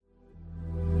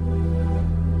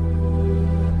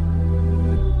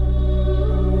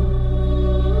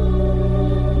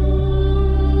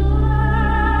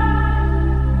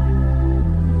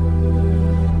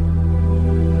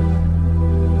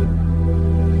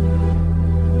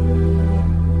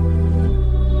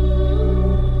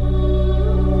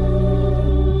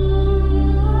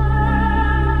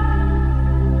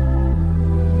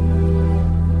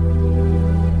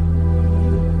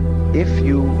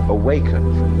awaken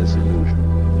from this illusion,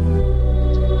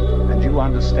 and you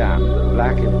understand that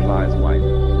black implies white,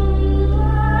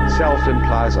 self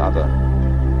implies other,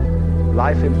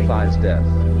 life implies death,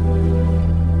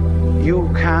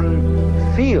 you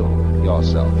can feel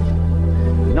yourself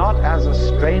not as a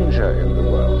stranger in the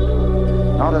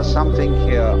world, not as something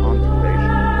here on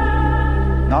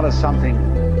probation, not as something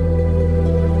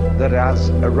that has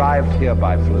arrived here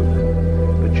by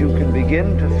fluke, but you can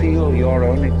begin to feel your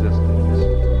own existence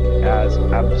as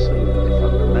absolutely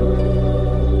fundamental.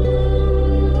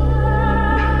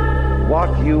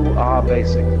 What you are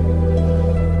basically,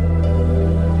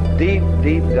 deep,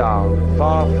 deep down,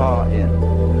 far, far in,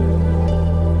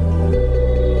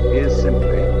 is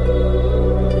simply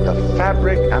the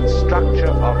fabric and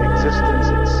structure of existence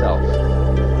itself.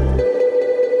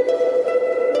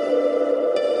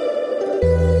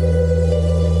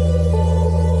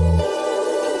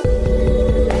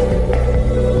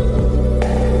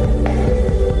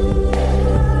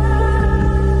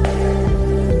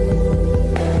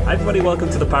 Hi everybody, welcome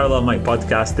to the Parallel Mike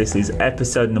podcast. This is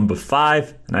episode number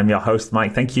 5 and I'm your host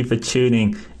Mike. Thank you for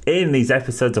tuning in. These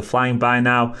episodes are flying by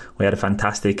now. We had a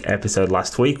fantastic episode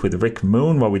last week with Rick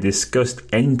Moon where we discussed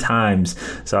end times.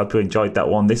 So I hope you enjoyed that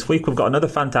one. This week we've got another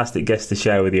fantastic guest to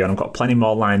share with you and I've got plenty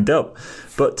more lined up.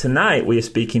 But tonight we are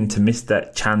speaking to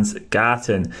Mr. Chance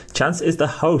Garton. Chance is the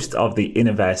host of the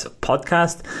Innoverse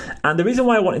podcast. And the reason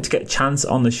why I wanted to get Chance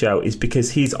on the show is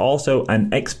because he's also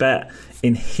an expert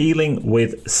in healing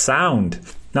with sound.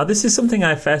 Now, this is something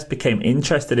I first became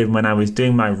interested in when I was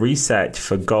doing my research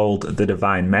for gold, the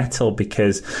divine metal,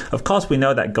 because, of course, we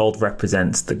know that gold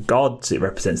represents the gods, it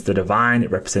represents the divine, it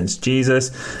represents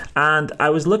Jesus, and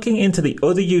I was looking into the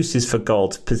other uses for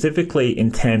gold, specifically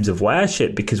in terms of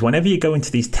worship, because whenever you go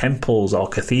into these temples or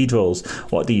cathedrals,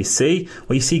 what do you see?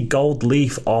 Well, you see gold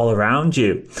leaf all around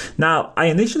you. Now, I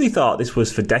initially thought this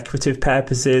was for decorative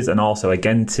purposes and also,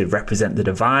 again, to represent the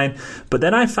divine, but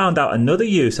then I found out another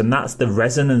use, and that's the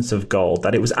resonance of gold,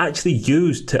 that it was actually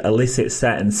used to elicit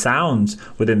certain sounds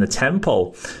within the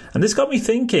temple. And this got me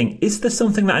thinking, is there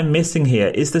something that I'm missing here?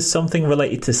 Is there something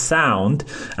related to sound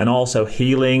and also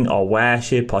healing or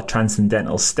worship or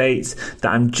transcendental states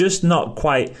that I'm just not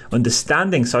quite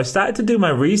understanding? So I started to do my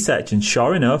research, and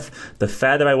sure enough, the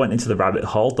further I went into the rabbit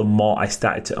hole, the more I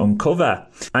started to uncover.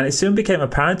 And it soon became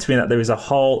apparent to me that there is a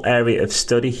whole area of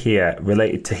study here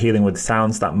related to healing with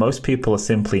sounds that most people are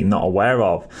simply not aware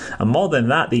of. And more than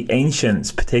that, the ancients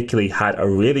particularly had a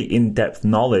really in-depth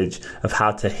knowledge of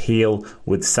how to heal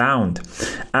with sound.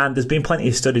 And there's been plenty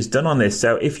of studies done on this.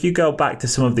 So if you go back to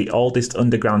some of the oldest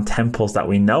underground temples that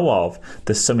we know of,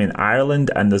 there's some in Ireland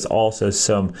and there's also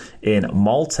some in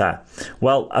Malta.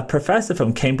 Well, a professor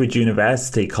from Cambridge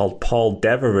University called Paul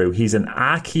Devereux, he's an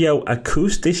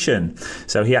archaeoacoustician.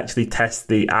 So he actually tests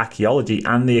the archaeology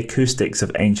and the acoustics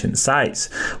of ancient sites.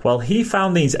 Well, he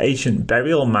found these ancient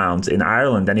burial mounds in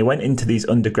Ireland and he went into these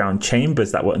underground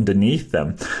chambers that were underneath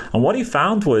them. And what he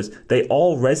found was they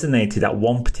all resonated at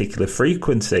one particular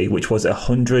frequency, which was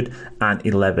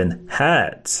 111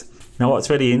 hertz. Now, what's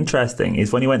really interesting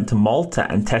is when he went to Malta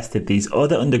and tested these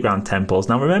other underground temples.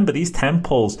 Now, remember, these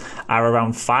temples are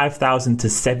around 5,000 to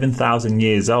 7,000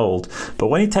 years old. But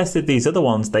when he tested these other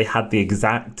ones, they had the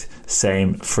exact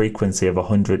same frequency of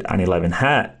 111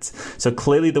 hertz. So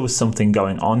clearly there was something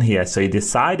going on here. So he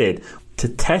decided to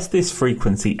test this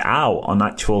frequency out on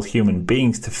actual human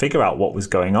beings to figure out what was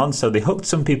going on. So they hooked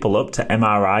some people up to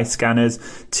MRI scanners,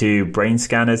 to brain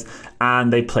scanners,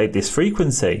 and they played this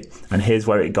frequency. And here's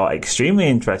where it got extremely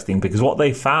interesting, because what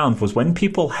they found was when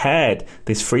people heard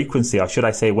this frequency, or should I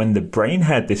say when the brain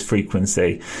heard this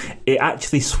frequency, it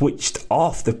actually switched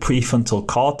off the prefrontal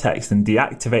cortex and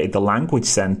deactivated the language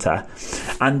center.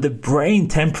 And the brain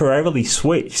temporarily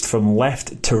switched from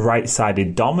left to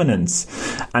right-sided dominance.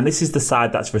 And this is the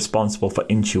side that's responsible for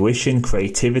intuition,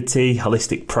 creativity,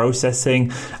 holistic processing,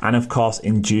 and of course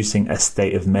inducing a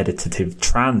state of meditative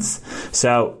trance.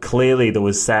 So clearly there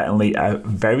was certainly a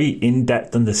very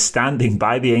in-depth understanding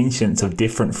by the ancients of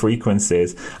different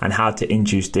frequencies and how to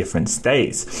induce different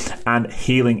states, and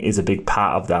healing is a big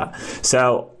part of that.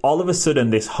 So all of a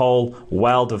sudden this whole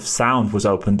world of sound was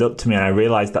opened up to me, and I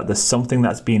realized that there's something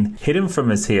that's been hidden from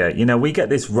us here. You know, we get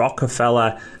this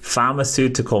Rockefeller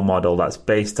pharmaceutical model that's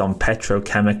based on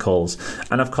petrochemicals,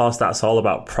 and of course that's all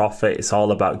about profit. It's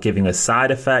all about giving us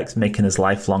side effects, making us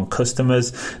lifelong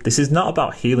customers. This is not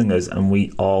about healing us, and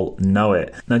we all know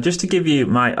it. Now, just to give you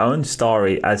my own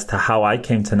story as to how I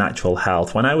came to natural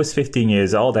health, when I was 15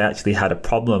 years old, I actually had a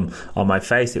problem on my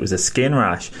face. It was a skin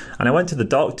rash, and I went to the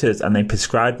doctors and they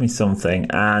prescribed prescribed me something,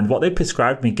 and what they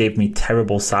prescribed me gave me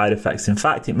terrible side effects. In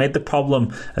fact, it made the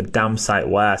problem a damn sight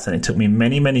worse, and it took me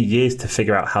many, many years to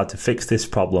figure out how to fix this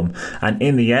problem. And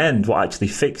in the end, what actually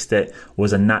fixed it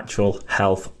was a natural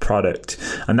health product.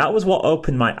 And that was what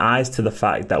opened my eyes to the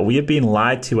fact that we are being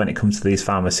lied to when it comes to these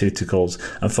pharmaceuticals.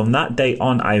 And from that day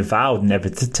on, I vowed never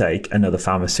to take another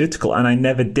pharmaceutical, and I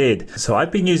never did. So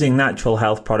I've been using natural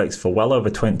health products for well over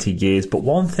 20 years, but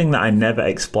one thing that I never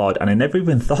explored, and I never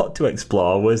even thought to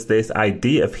explore, was this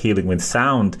idea of healing with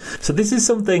sound. So this is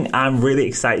something I'm really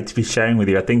excited to be sharing with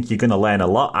you. I think you're going to learn a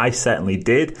lot. I certainly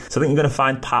did. So I think you're going to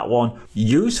find part one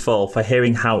useful for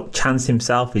hearing how Chance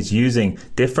himself is using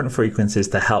different frequencies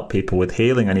to help people with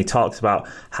healing. And he talks about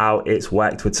how it's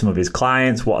worked with some of his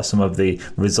clients, what are some of the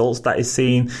results that he's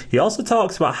seen. He also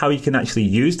talks about how you can actually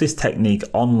use this technique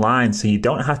online, so you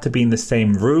don't have to be in the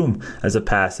same room as a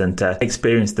person to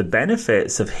experience the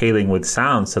benefits of healing with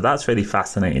sound. So that's really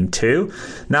fascinating too.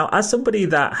 Now, as somebody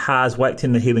that has worked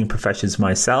in the healing professions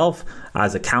myself,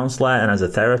 as a counselor and as a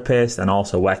therapist, and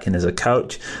also working as a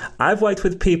coach, I've worked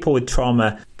with people with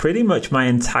trauma pretty much my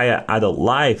entire adult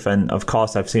life, and of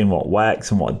course I've seen what works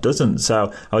and what doesn't.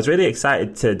 So I was really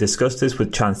excited to discuss this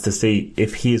with Chance to see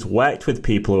if he's worked with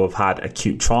people who have had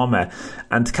acute trauma,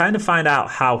 and to kind of find out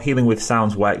how healing with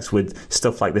sounds works with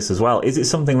stuff like this as well. Is it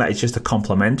something that is just a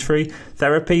complementary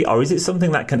therapy, or is it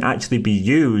something that can actually be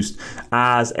used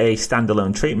as a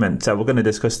standalone treatment? So we're going to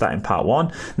discuss that in part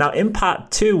one. Now in part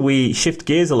two, we shift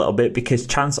gears a little bit, because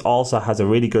Chance also has a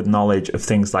really good knowledge of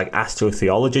things like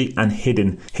astrotheology and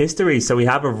hidden history. So we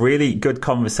have a really good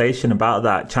conversation about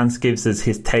that. Chance gives us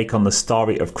his take on the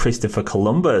story of Christopher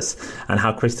Columbus and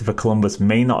how Christopher Columbus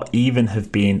may not even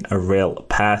have been a real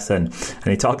person.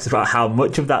 And he talks about how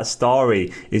much of that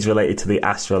story is related to the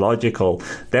astrological.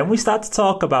 Then we start to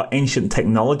talk about ancient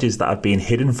technologies that have been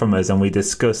hidden from us, and we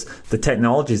discuss the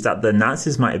technologies that the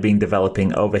Nazis might have been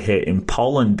developing over here in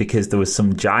Poland, because there was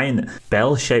some giant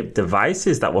bell-shaped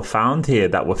devices that were found here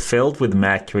that were filled with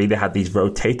mercury. They had these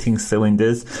rotating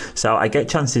cylinders. So I get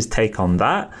Chance's take on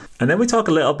that. And then we talk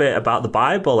a little bit about the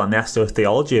Bible and the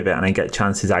astrotheology of it, and I get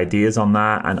Chance's ideas on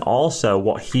that, and also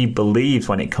what he believes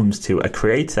when it comes to a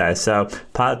creator. So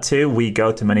part two, we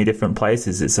go to many different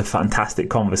places. It's a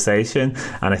fantastic conversation,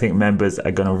 and I think members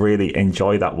are going to really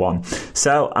enjoy that one.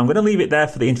 So I'm going to leave it there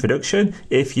for the introduction.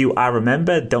 If you are a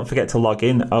member, don't forget to log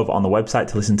in over on the website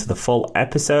to listen to the full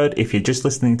episode. If you're just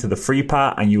listening to the free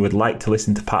part and you would like to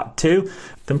listen to part two,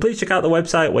 then please check out the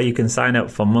website where you can sign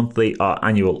up for monthly or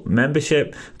annual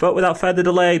membership. But without further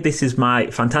delay, this is my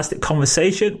fantastic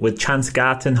conversation with Chance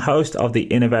Garton, host of the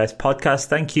Innoverse podcast.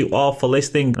 Thank you all for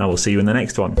listening, and I will see you in the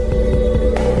next one.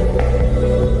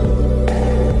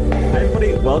 Hi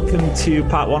everybody, welcome to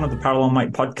part one of the Parallel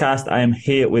Mic podcast. I am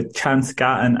here with Chance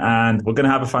Garton, and we're going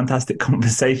to have a fantastic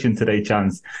conversation today,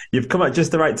 Chance. You've come at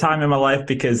just the right time in my life,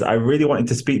 because I really wanted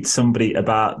to speak to somebody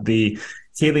about the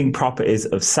healing properties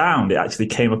of sound. It actually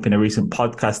came up in a recent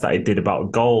podcast that I did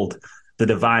about gold, the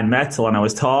divine metal, and I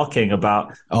was talking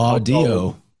about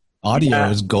audio. Audio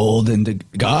is gold and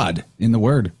God in the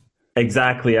word.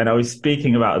 Exactly. And I was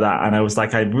speaking about that, and I was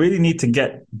like, I really need to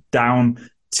get down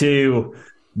to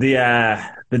the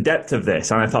depth of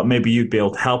this. And I thought maybe you'd be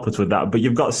able to help us with that. But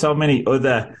you've got so many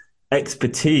other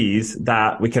expertise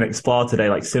that we can explore today,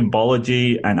 like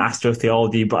symbology and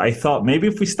astrotheology. But I thought maybe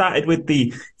if we started with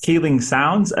the healing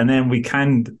sounds, and then we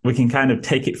can kind of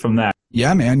take it from there.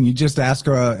 Yeah, man. You just ask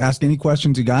any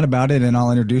questions you got about it, and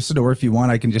I'll introduce it. Or if you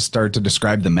want, I can just start to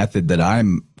describe the method that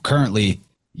I'm currently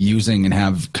using and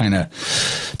have kind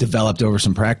of developed over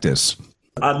some practice.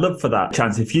 I'd love for that,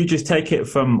 Chance. If you just take it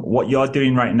from what you're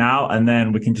doing right now, and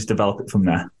then we can just develop it from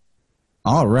there.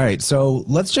 All right. So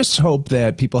let's just hope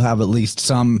that people have at least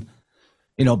some,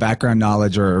 background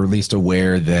knowledge, or at least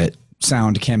aware that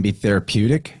sound can be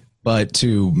therapeutic, but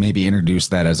to maybe introduce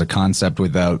that as a concept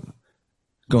without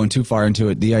going too far into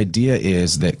it. The idea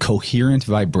is that coherent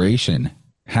vibration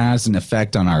has an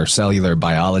effect on our cellular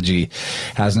biology,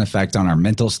 has an effect on our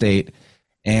mental state.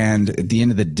 And at the end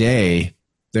of the day,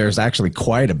 there's actually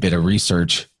quite a bit of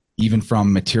research, even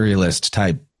from materialist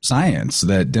type science,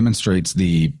 that demonstrates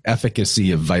the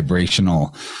efficacy of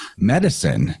vibrational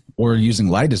medicine, or using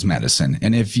light as medicine.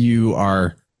 And if you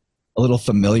are a little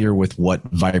familiar with what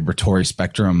vibratory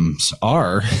spectrums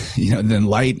are, then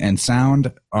light and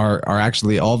sound are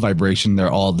actually all vibration. They're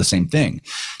all the same thing.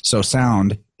 So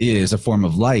sound is a form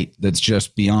of light that's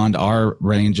just beyond our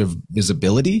range of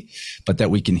visibility, but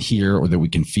that we can hear or that we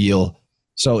can feel.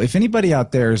 So if anybody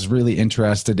out there is really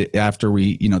interested, after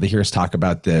we, they hear us talk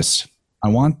about this, I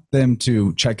want them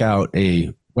to check out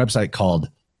a website called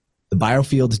the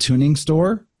Biofield Tuning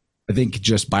Store. I think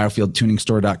just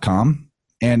biofieldtuningstore.com.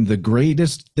 And the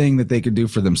greatest thing that they could do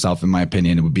for themselves, in my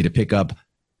opinion, would be to pick up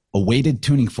a weighted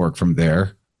tuning fork from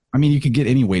there. I mean, you could get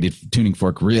any weighted tuning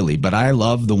fork really, but I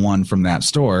love the one from that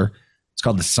store. It's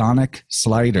called the Sonic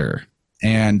Slider.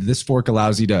 And this fork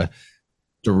allows you to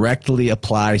directly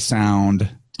apply sound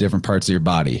to different parts of your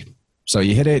body. So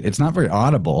you hit it. It's not very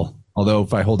audible, although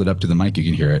if I hold it up to the mic, you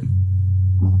can hear it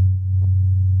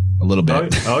a little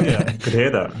bit. Oh yeah, I could hear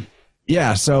that.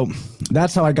 Yeah, so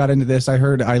that's how I got into this. I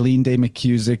heard Eileen Day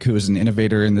McCusick, who is an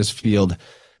innovator in this field,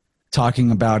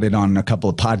 talking about it on a couple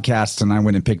of podcasts, and I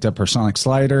went and picked up her Sonic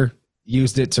Slider,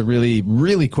 used it to really,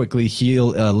 really quickly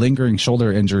heal a lingering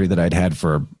shoulder injury that I'd had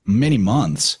for many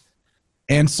months.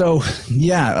 And so,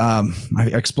 I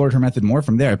explored her method more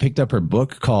from there. I picked up her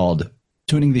book called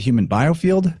Tuning the Human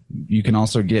Biofield. You can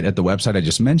also get at the website I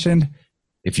just mentioned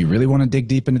if you really want to dig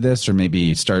deep into this or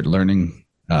maybe start learning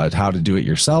how to do it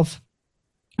yourself.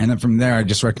 And then from there, I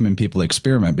just recommend people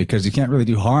experiment because you can't really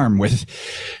do harm with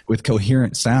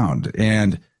coherent sound.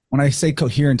 And when I say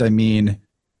coherent, I mean,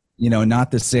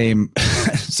 not the same,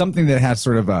 something that has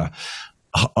sort of a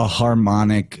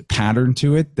harmonic pattern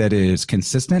to it that is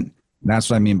consistent. That's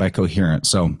what I mean by coherent.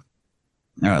 So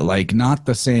like not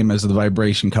the same as the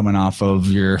vibration coming off of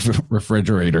your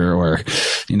refrigerator or,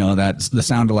 that's the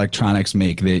sound electronics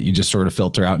make that you just sort of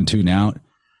filter out and tune out.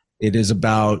 It is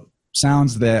about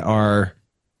sounds that are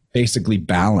basically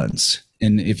balance.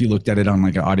 And if you looked at it on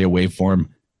like an audio waveform,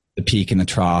 the peak and the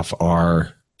trough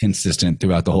are consistent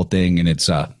throughout the whole thing. And it's,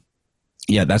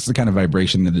 that's the kind of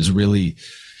vibration that is really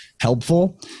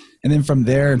helpful. And then from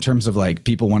there, in terms of like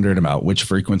people wondering about which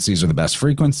frequencies are the best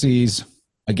frequencies,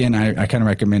 again, I kind of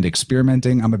recommend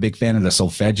experimenting. I'm a big fan of the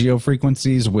solfeggio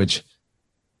frequencies, which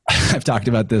I've talked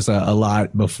about this a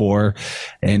lot before.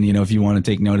 And, if you want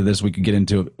to take note of this, we could get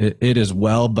into it as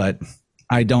well. But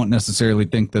I don't necessarily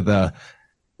think that the,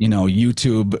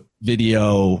 YouTube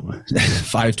video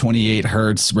 528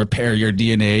 hertz repair your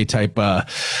DNA type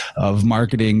of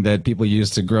marketing that people use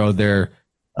to grow their,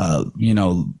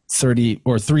 30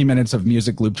 or 3 minutes of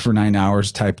music looped for 9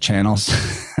 hours type channels.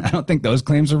 I don't think those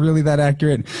claims are really that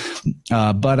accurate.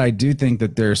 But I do think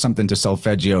that there's something to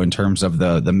solfeggio in terms of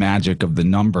the magic of the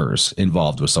numbers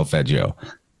involved with solfeggio.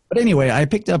 But anyway, I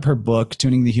picked up her book,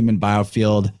 Tuning the Human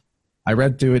Biofield. I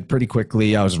read through it pretty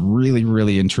quickly. I was really,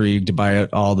 really intrigued by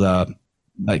all the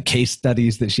case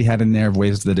studies that she had in there of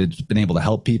ways that it's been able to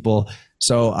help people.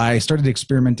 So I started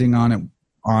experimenting on it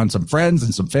on some friends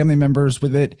and some family members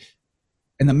with it.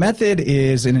 And the method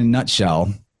is, in a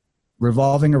nutshell,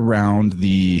 revolving around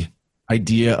the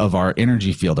idea of our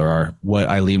energy field, or what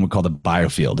Eileen would call the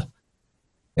biofield.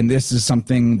 And this is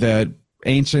something that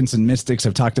ancients and mystics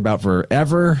have talked about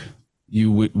forever.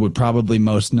 You would probably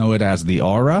most know it as the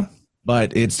aura,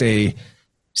 but it's a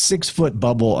 6-foot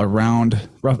bubble around,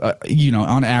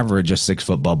 on average, a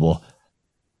 6-foot bubble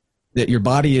that your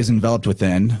body is enveloped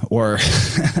within, or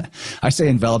I say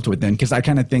enveloped within because I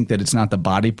kind of think that it's not the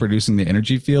body producing the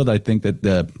energy field. I think that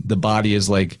the body is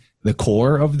like the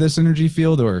core of this energy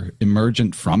field or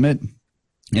emergent from it.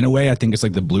 In a way, I think it's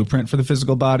like the blueprint for the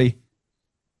physical body.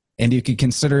 And you could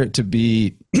consider it to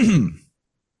be,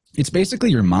 it's basically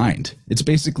your mind. It's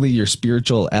basically your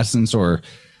spiritual essence or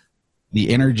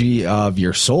the energy of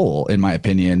your soul, in my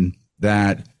opinion,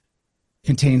 that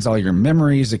contains all your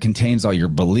memories. It contains all your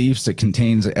beliefs. It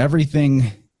contains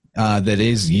everything that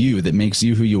is you, that makes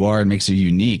you who you are and makes you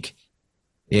unique.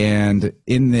 And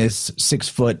in this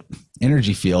 6-foot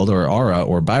energy field or aura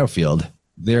or biofield,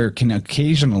 there can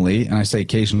occasionally, and I say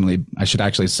occasionally, I should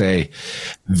actually say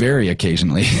very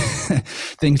occasionally,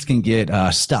 things can get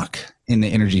stuck in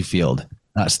the energy field,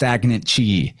 stagnant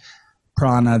chi,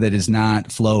 prana that is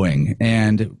not flowing.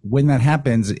 And when that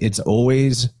happens, it's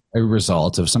always a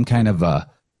result of some kind of a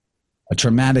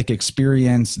traumatic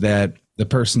experience that the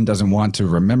person doesn't want to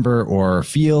remember or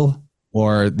feel,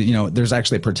 or, there's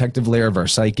actually a protective layer of our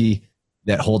psyche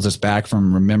that holds us back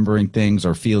from remembering things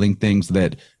or feeling things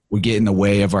that would get in the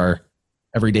way of our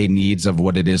everyday needs of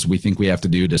what it is we think we have to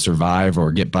do to survive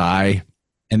or get by.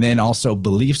 And then also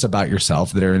beliefs about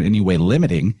yourself that are in any way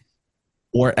limiting,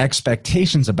 or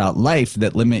expectations about life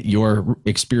that limit your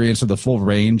experience of the full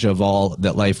range of all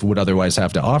that life would otherwise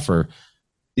have to offer.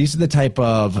 These are the type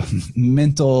of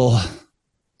mental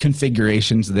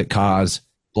configurations that cause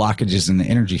blockages in the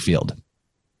energy field.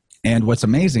 And what's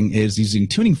amazing is using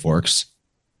tuning forks,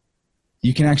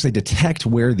 you can actually detect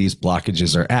where these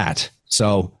blockages are at.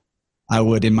 So I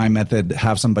would, in my method,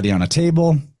 have somebody on a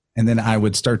table, and then I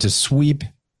would start to sweep.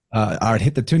 I would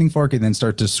hit the tuning fork and then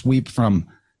start to sweep from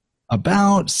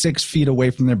about 6 feet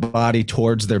away from their body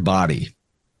towards their body.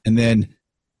 And then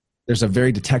there's a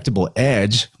very detectable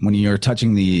edge when you're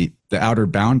touching the the outer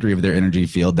boundary of their energy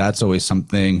field, that's always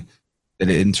something that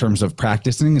in terms of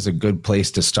practicing is a good place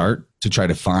to start to try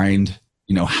to find,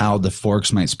 how the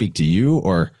forks might speak to you,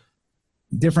 or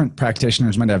different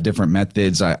practitioners might have different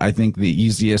methods. I think the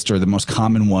easiest or the most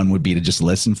common one would be to just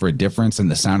listen for a difference in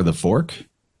the sound of the fork.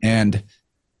 And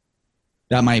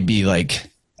that might be like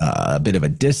a bit of a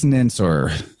dissonance,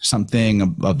 or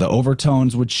something of the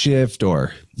overtones would shift,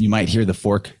 or you might hear the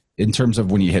fork in terms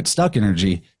of when you hit stuck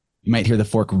energy, you might hear the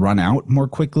fork run out more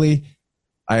quickly.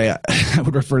 I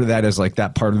would refer to that as like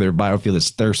that part of their biofield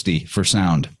is thirsty for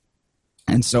sound.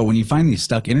 And so when you find these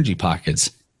stuck energy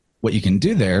pockets, what you can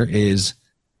do there is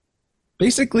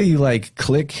basically like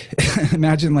click,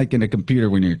 imagine like in a computer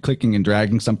when you're clicking and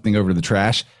dragging something over the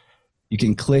trash, you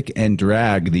can click and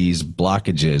drag these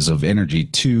blockages of energy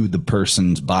to the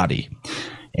person's body,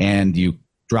 and you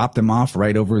drop them off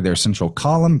right over their central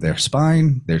column, their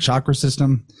spine, their chakra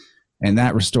system, and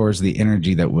that restores the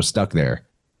energy that was stuck there.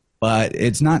 But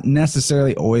it's not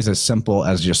necessarily always as simple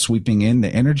as just sweeping in the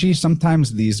energy.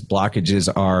 Sometimes these blockages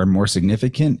are more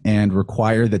significant and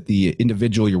require that the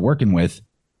individual you're working with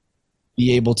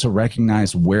be able to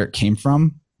recognize where it came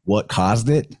from, what caused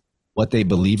it, what they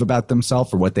believe about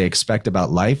themselves or what they expect about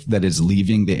life that is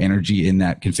leaving the energy in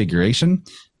that configuration.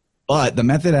 But the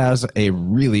method has a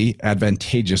really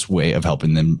advantageous way of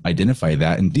helping them identify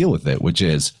that and deal with it, which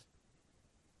is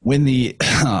when the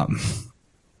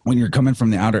when you're coming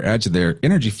from the outer edge of their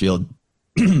energy field,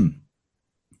 the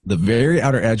very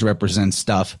outer edge represents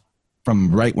stuff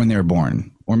from right when they were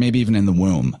born, or maybe even in the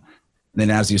womb. Then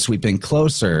as you sweep in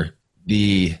closer,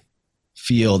 the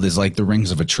field is like the rings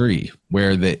of a tree,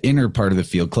 where the inner part of the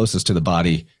field closest to the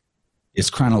body is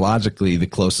chronologically the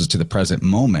closest to the present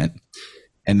moment.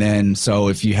 And then, so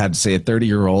if you had, say, a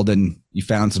 30-year-old and you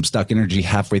found some stuck energy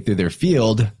halfway through their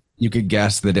field, you could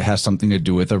guess that it has something to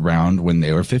do with around when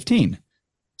they were 15.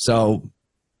 So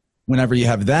whenever you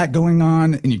have that going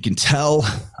on and you can tell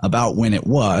about when it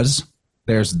was,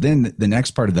 there's then the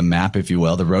next part of the map, if you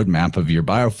will, the roadmap of your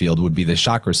biofield would be the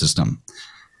chakra system.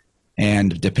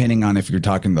 And depending on if you're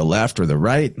talking the left or the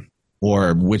right,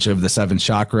 or which of the 7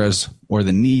 chakras, or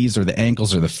the knees or the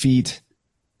ankles or the feet,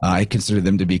 I consider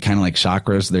them to be kind of like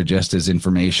chakras. They're just as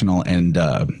informational and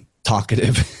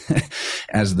talkative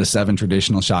as the 7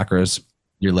 traditional chakras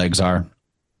your legs are.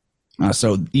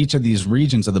 So each of these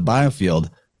regions of the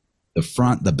biofield, the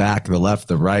front, the back, the left,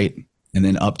 the right, and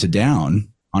then up to down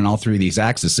on all 3 of these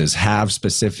axes have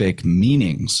specific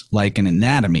meanings, like an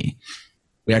anatomy.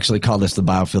 We actually call this the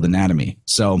biofield anatomy.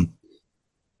 So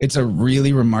it's a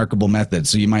really remarkable method.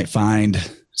 So you might find,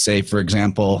 say, for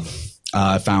example,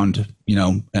 I found,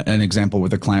 an example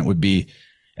with a client would be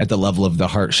at the level of the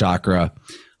heart chakra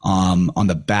on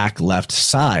the back left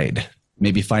side,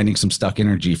 maybe finding some stuck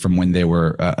energy from when they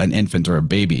were an infant or a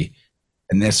baby.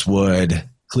 And this would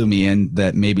clue me in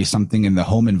that maybe something in the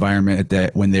home environment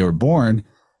that when they were born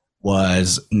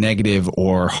was negative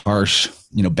or harsh,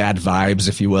 bad vibes,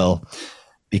 if you will,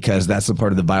 because that's the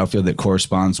part of the biofield that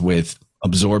corresponds with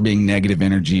absorbing negative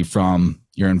energy from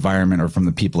your environment or from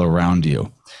the people around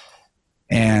you.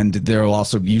 And there will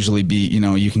also usually be,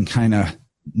 you can kind of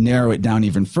narrow it down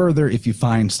even further if you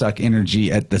find stuck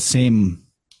energy at the same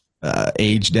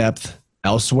age depth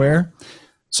elsewhere.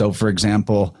 So, for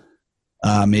example,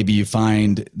 maybe you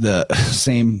find the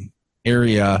same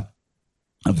area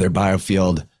of their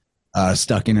biofield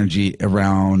stuck energy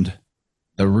around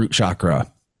the root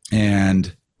chakra,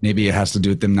 and maybe it has to do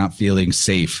with them not feeling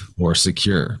safe or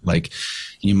secure. Like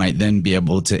you might then be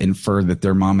able to infer that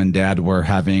their mom and dad were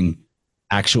having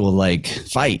actual like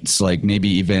fights, like maybe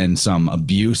even some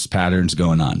abuse patterns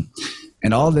going on.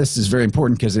 And all this is very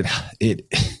important because it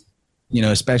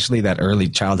especially that early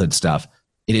childhood stuff,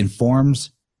 it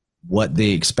informs what they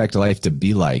expect life to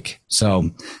be like. So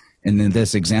in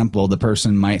this example, the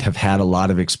person might have had a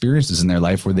lot of experiences in their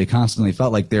life where they constantly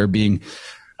felt like they're being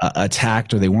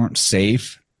attacked or they weren't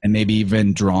safe, and maybe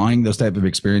even drawing those type of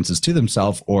experiences to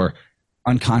themselves or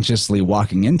unconsciously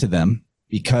walking into them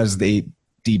because they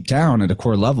deep down at a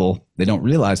core level, they don't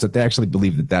realize that they actually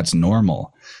believe that that's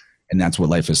normal and that's what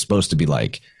life is supposed to be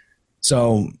like.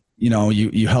 So,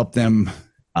 you help them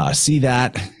see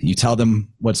that, you tell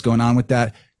them what's going on with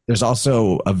that. There's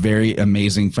also a very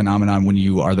amazing phenomenon when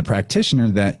you are the practitioner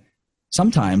that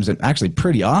sometimes, and actually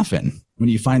pretty often, when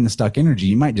you find the stuck energy,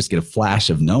 you might just get a flash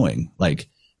of knowing, like,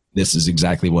 this is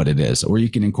exactly what it is. Or you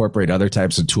can incorporate other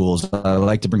types of tools. I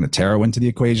like to bring the tarot into the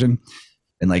equation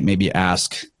and like maybe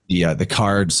ask the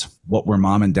cards, what were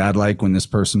mom and dad like when this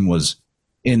person was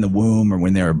in the womb or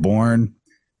when they were born?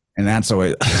 And that's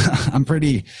always,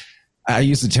 I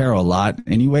use the tarot a lot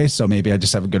anyway, so maybe I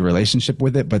just have a good relationship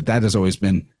with it. But that has always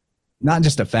been not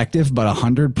just effective, but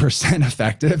 100%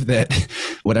 effective, that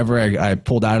whatever I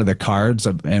pulled out of the cards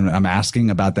and I'm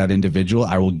asking about that individual,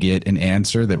 I will get an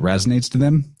answer that resonates to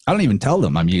them. I don't even tell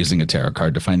them I'm using a tarot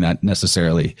card to find that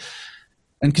necessarily.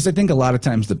 And because I think a lot of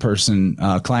times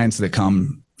the clients that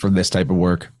come for this type of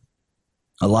work,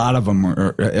 a lot of them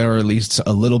are at least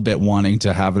a little bit wanting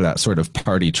to have that sort of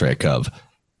party trick of,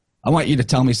 I want you to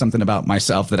tell me something about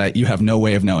myself that you have no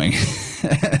way of knowing.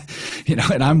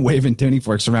 And I'm waving tuning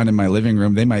forks around in my living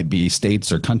room. They might be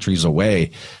states or countries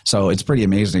away. So it's pretty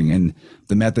amazing. And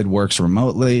the method works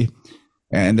remotely.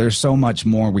 And there's so much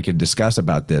more we could discuss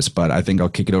about this, but I think I'll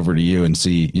kick it over to you and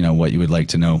see, what you would like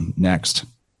to know next.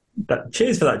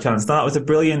 Cheers for that, Chance. That was a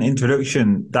brilliant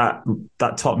introduction that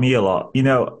taught me a lot.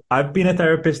 I've been a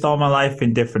therapist all my life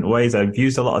in different ways. I've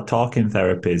used a lot of talking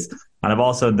therapies, and I've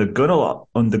also undergone a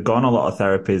lot of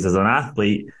therapies as an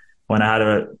athlete when I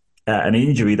had an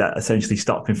injury that essentially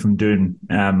stopped me from doing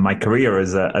my career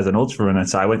as an ultra runner.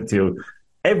 So I went through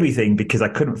everything because I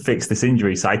couldn't fix this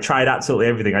injury. So I tried absolutely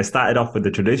everything. I started off with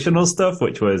the traditional stuff,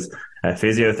 which was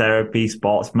physiotherapy,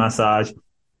 sports massage.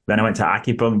 Then I went to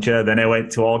acupuncture. Then I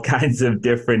went to all kinds of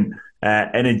different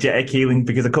energetic healing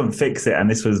because I couldn't fix it. And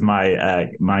this was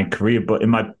my career. But in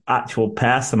my actual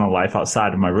personal life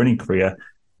outside of my running career,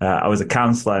 I was a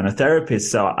counselor and a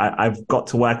therapist. So I've got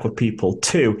to work with people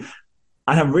too.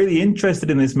 And I'm really interested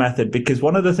in this method because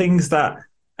one of the things that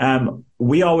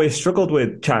we always struggled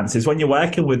with, Chance, is when you're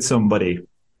working with somebody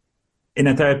in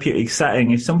a therapeutic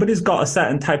setting, if somebody's got a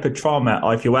certain type of trauma,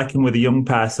 or if you're working with a young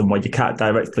person where you can't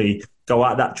directly go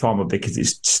at that trauma because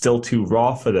it's still too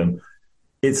raw for them,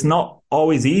 it's not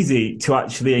always easy to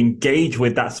actually engage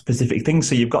with that specific thing.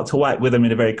 So you've got to work with them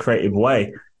in a very creative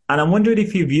way. And I'm wondering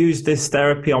if you've used this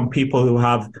therapy on people who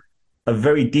have a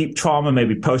very deep trauma,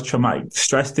 maybe post-traumatic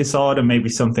stress disorder, maybe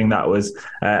something that was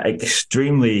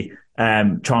extremely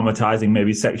traumatizing,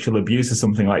 maybe sexual abuse or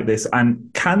something like this. And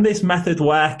can this method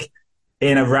work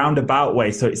in a roundabout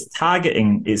way? So it's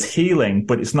targeting, it's healing,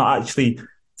 but it's not actually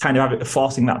kind of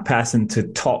forcing that person to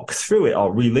talk through it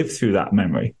or relive through that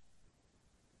memory.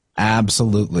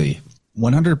 Absolutely.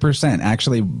 100%.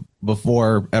 Actually,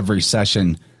 before every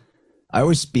session, I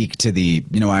always speak to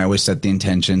I always set the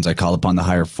intentions. I call upon the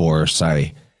higher force.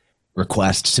 I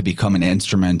request to become an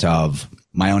instrument of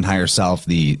my own higher self,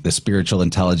 the spiritual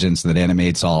intelligence that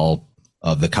animates all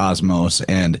of the cosmos.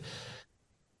 And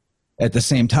at the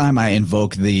same time, I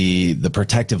invoke the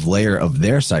protective layer of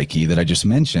their psyche that I just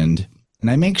mentioned. And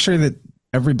I make sure that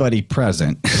everybody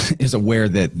present is aware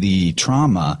that the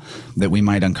trauma that we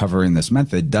might uncover in this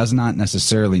method does not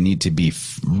necessarily need to be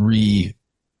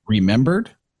remembered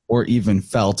or even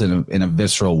felt in a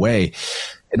visceral way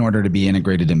in order to be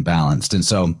integrated and balanced. And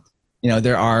so,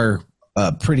 there are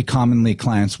pretty commonly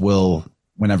clients will,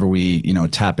 whenever we,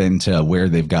 tap into where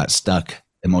they've got stuck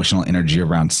emotional energy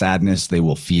around sadness, they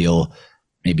will feel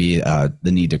maybe the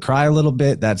need to cry a little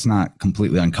bit. That's not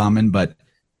completely uncommon, but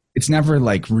it's never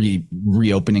like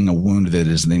reopening a wound that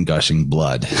is then gushing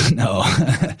blood. No.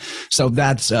 So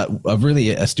that's a really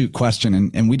astute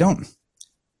question. And we don't,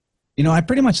 I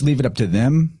pretty much leave it up to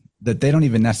them that they don't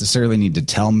even necessarily need to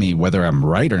tell me whether I'm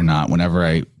right or not whenever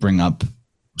I bring up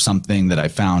something that I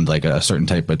found, like a certain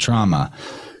type of trauma.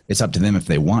 It's up to them if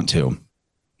they want to.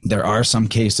 There are some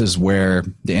cases where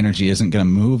the energy isn't going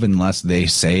to move unless they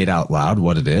say it out loud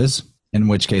what it is, in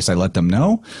which case I let them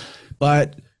know.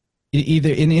 But either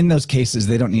in those cases,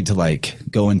 they don't need to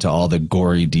go into all the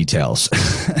gory details.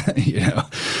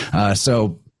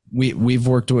 So we've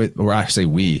worked with, or actually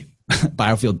we,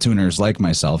 biofield tuners like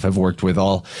myself, have worked with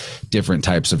all different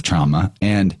types of trauma.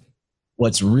 And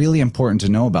what's really important to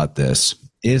know about this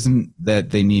isn't that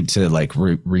they need to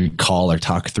recall or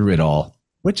talk through it all,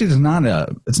 which is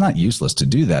it's not useless to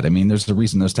do that. I mean, there's a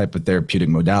reason those type of therapeutic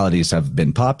modalities have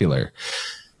been popular,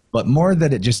 but more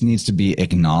that it just needs to be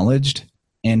acknowledged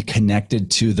and connected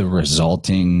to the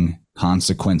resulting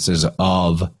consequences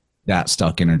of that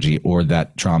stuck energy or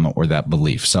that trauma or that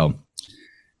belief. So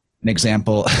an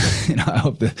example,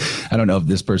 I don't know if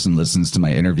this person listens to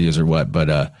my interviews or what,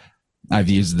 but I've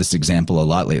used this example a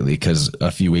lot lately because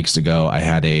a few weeks ago I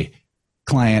had a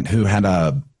client who had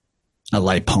a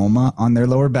lipoma on their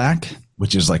lower back,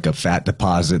 which is like a fat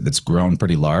deposit that's grown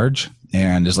pretty large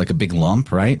and is like a big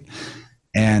lump, right?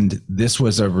 And this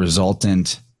was a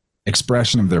resultant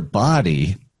expression of their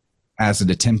body as it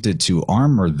attempted to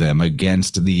armor them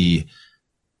against the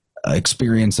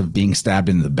experience of being stabbed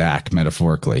in the back,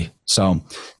 metaphorically. So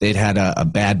they'd had a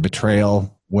bad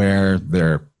betrayal where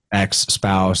their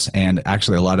ex-spouse and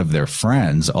actually a lot of their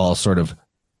friends all sort of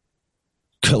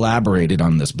collaborated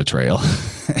on this betrayal.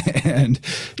 And,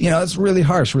 it's really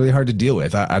harsh, really hard to deal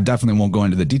with. I definitely won't go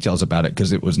into the details about it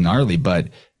because it was gnarly, but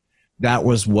that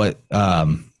was what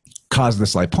caused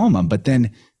this lipoma. But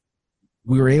then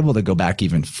we were able to go back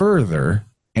even further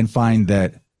and find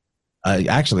that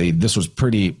actually this was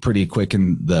pretty quick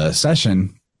in the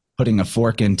session. Putting a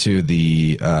fork into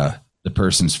the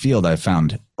person's field, I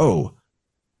found,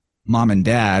 mom and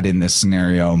dad in this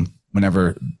scenario,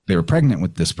 whenever they were pregnant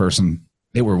with this person,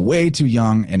 they were way too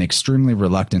young and extremely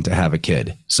reluctant to have a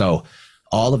kid. So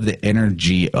all of the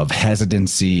energy of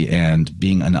hesitancy and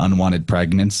being an unwanted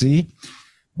pregnancy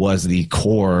was the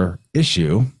core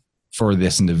issue for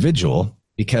this individual,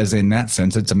 because in that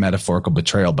sense, it's a metaphorical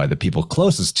betrayal by the people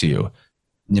closest to you.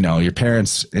 Your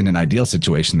parents, in an ideal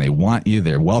situation, they want you,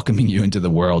 they're welcoming you into the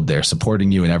world, they're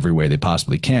supporting you in every way they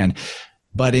possibly can.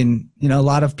 But in, a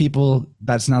lot of people,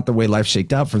 that's not the way life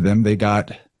shaked out for them. They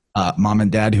got mom and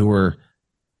dad who were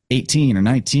 18 or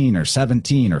 19 or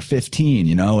 17 or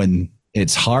 15, and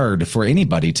it's hard for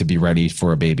anybody to be ready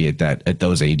for a baby at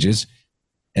those ages.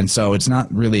 And so it's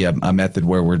not really a method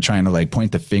where we're trying to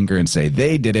point the finger and say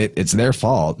they did it, it's their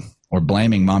fault, or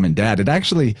blaming mom and dad. It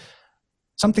actually,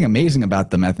 something amazing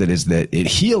about the method is that it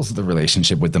heals the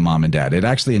relationship with the mom and dad. It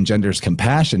actually engenders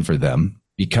compassion for them,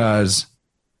 because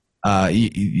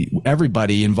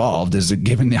everybody involved is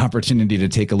given the opportunity to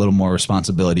take a little more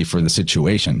responsibility for the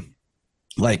situation.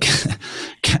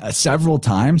 Several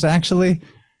times, actually,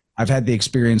 I've had the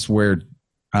experience where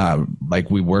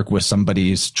we work with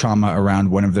somebody's trauma around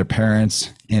one of their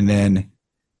parents, and then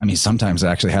sometimes it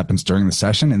actually happens during the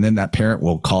session, and then that parent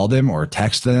will call them or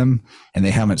text them, and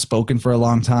they haven't spoken for a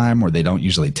long time, or they don't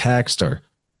usually text. Or,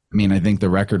 I think the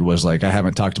record was I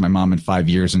haven't talked to my mom in 5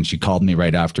 years, and she called me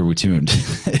right after we tuned.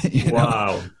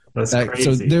 Wow, that's crazy.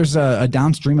 So there's a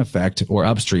downstream effect, or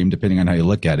upstream, depending on how you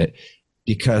look at it,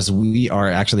 because we are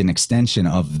actually an extension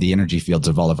of the energy fields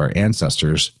of all of our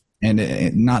ancestors.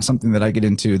 And not something that I get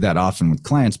into that often with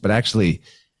clients, but actually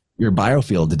your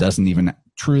biofield doesn't even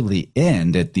truly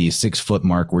end at the 6 foot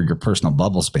mark where your personal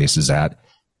bubble space is at.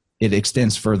 It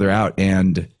extends further out.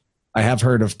 And I have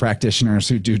heard of practitioners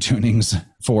who do tunings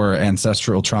for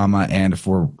ancestral trauma and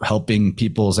for helping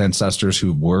people's ancestors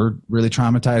who were really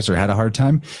traumatized or had a hard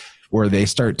time, where they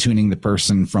start tuning the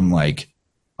person from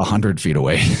 100 feet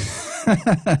away.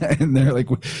 And they're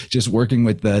just working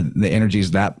with the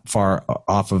energies that far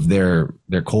off of their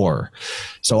core.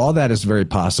 So all that is very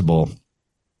possible.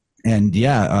 And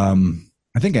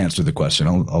I think I answered the question.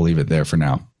 I'll leave it there for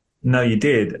now. No, you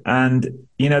did. And,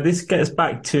 this gets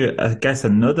back to, I guess,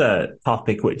 another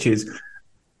topic, which is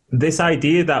this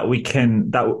idea that we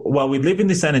live in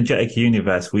this energetic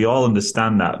universe. We all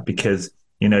understand that, because,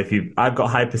 I've got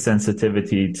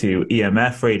hypersensitivity to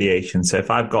EMF radiation. So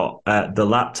if I've got the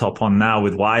laptop on now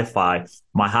with Wi-Fi,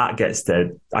 my heart gets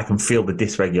dead. I can feel the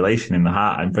dysregulation in the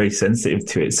heart. I'm very sensitive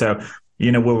to it. So,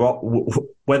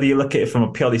 whether you look at it from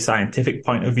a purely scientific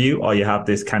point of view, or you have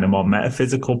this kind of more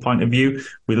metaphysical point of view,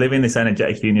 we live in this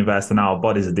energetic universe, and our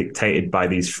bodies are dictated by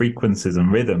these frequencies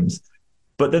and rhythms.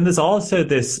 But then there's also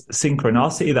this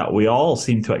synchronicity that we all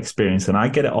seem to experience. And I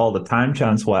get it all the time,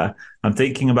 Chance, where I'm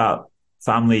thinking about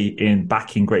family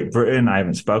back in Great Britain. I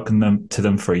haven't spoken to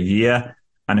them for a year.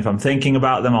 And if I'm thinking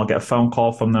about them, I'll get a phone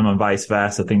call from them, and vice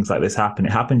versa. Things like this happen.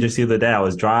 It happened just the other day. I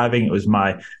was driving. It was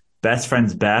my best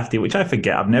friend's birthday, which I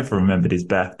forget. I've never remembered his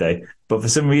birthday. But for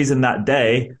some reason that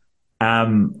day,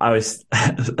 I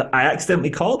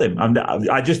accidentally called him.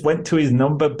 I just went to his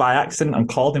number by accident and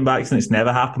called him by accident. It's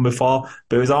never happened before,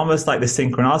 but it was almost like the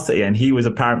synchronicity. And he was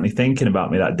apparently thinking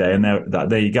about me that day. And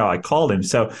there you go. I called him.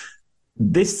 So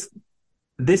this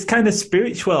kind of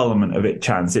spiritual element of it,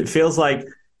 Chance, it feels like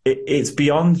it's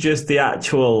beyond just the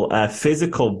actual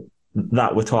physical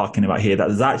that we're talking about here, that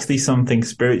there's actually something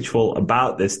spiritual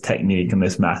about this technique and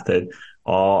this method.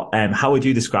 Or how would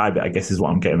you describe it, I guess, is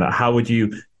what I'm getting at. How would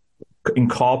you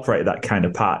incorporate that kind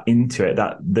of part into it,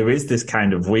 that there is this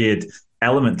kind of weird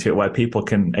element to it where people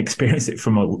can experience it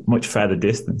from a much further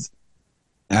distance?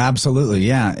 Absolutely,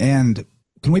 yeah. And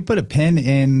can we put a pin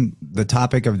in the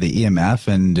topic of the EMF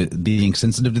and being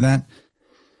sensitive to that?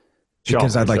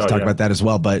 Because I'd like to talk about that as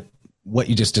well. But what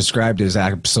you just described is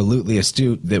absolutely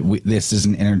astute, that this is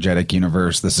an energetic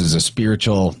universe. This is a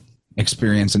spiritual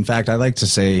experience. In fact, I like to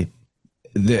say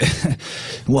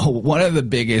one of the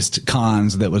biggest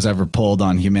cons that was ever pulled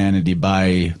on humanity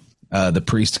by the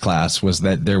priest class was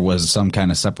that there was some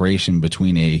kind of separation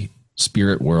between a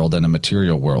spirit world and a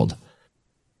material world.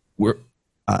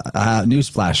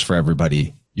 Newsflash for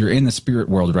everybody. You're in the spirit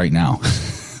world right now.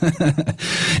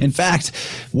 In fact,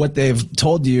 what they've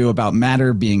told you about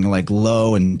matter being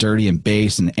low and dirty and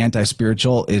base and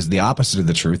anti-spiritual is the opposite of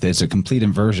the truth. It's a complete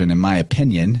inversion, in my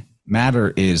opinion.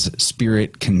 matter is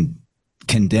spirit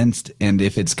condensed, and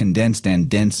if it's condensed and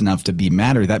dense enough to be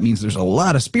matter, that means there's a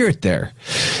lot of spirit there.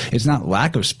 It's not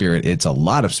lack of spirit, it's a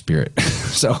lot of spirit.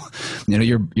 So,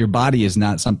 your body is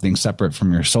not something separate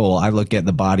from your soul. I look at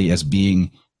the body as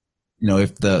being,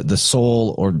 if the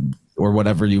soul or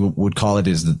whatever you would call it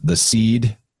is the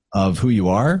seed of who you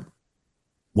are.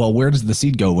 Well, where does the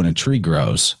seed go when a tree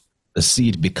grows? The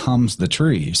seed becomes the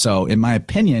tree. So in my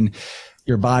opinion,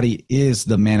 your body is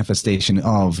the manifestation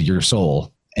of your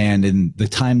soul. And in the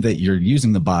time that you're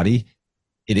using the body,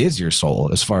 it is your soul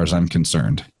as far as I'm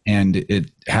concerned. And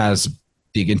it has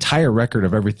the entire record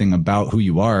of everything about who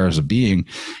you are as a being,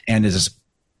 and is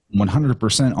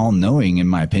 100% all-knowing, in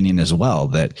my opinion, as well.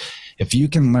 That if you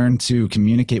can learn to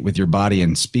communicate with your body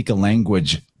and speak a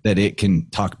language that it can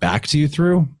talk back to you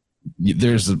through,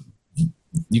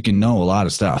 you can know a lot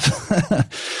of stuff.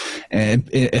 And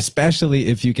especially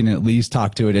if you can at least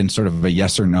talk to it in sort of a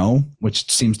yes or no,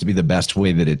 which seems to be the best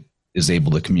way that it is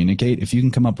able to communicate. If you can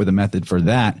come up with a method for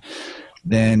that,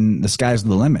 then the sky's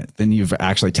the limit. Then you've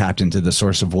actually tapped into the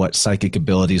source of what psychic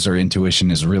abilities or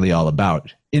intuition is really all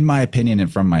about, in my opinion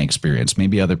and from my experience.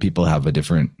 Maybe other people have a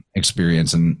different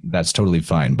experience, and that's totally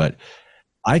fine. But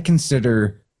I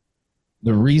consider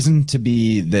the reason to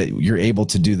be that you're able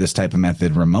to do this type of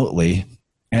method remotely.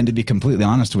 And to be completely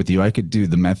honest with you, I could do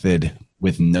the method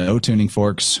with no tuning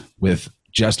forks, with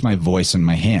just my voice and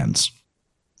my hands,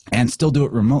 and still do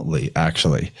it remotely,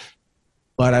 actually.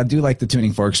 But I do like the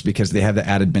tuning forks because they have the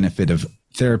added benefit of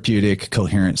therapeutic,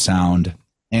 coherent sound.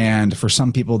 And for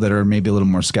some people that are maybe a little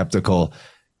more skeptical,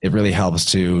 it really helps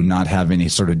to not have any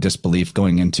sort of disbelief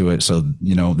going into it. So,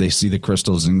 they see the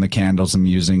crystals and the candles I'm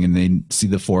using, and they see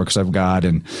the forks I've got,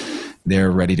 and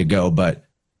they're ready to go. But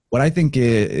what I think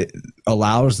it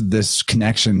allows this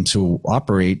connection to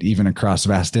operate even across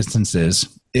vast distances,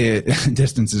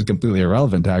 distance is completely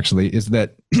irrelevant actually, is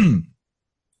that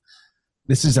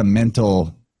this is a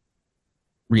mental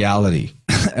reality.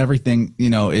 Everything,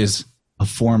 is a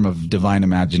form of divine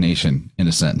imagination in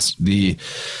a sense. The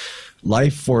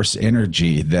life force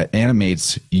energy that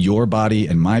animates your body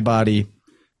and my body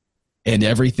and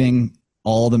everything,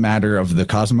 all the matter of the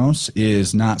cosmos,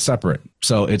 is not separate.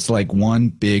 So it's like one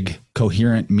big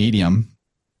coherent medium,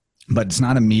 but it's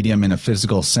not a medium in a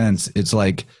physical sense. It's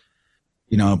like,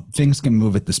 things can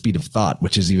move at the speed of thought,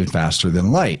 which is even faster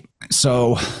than light.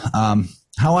 So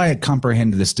how I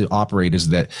comprehend this to operate is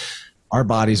that our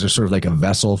bodies are sort of like a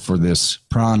vessel for this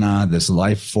prana, this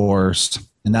life force.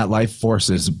 And that life force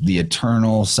is the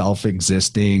eternal,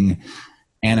 self-existing,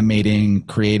 animating,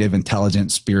 creative,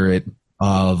 intelligent spirit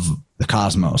of the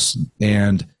cosmos.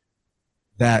 And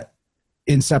that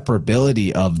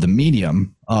inseparability of the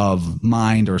medium of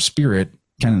mind or spirit,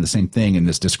 kind of the same thing in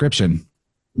this description,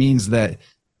 means that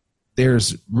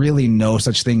there's really no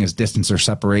such thing as distance or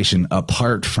separation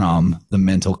apart from the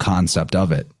mental concept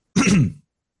of it.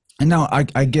 And now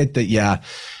I get that, yeah,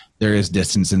 there is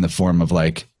distance in the form of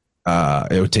like,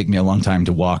 it would take me a long time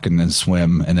to walk and then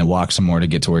swim and then walk some more to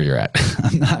get to where you're at.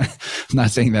 I'm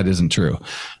not saying that isn't true.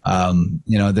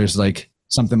 There's like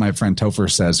something my friend Topher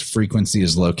says, frequency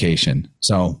is location.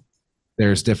 So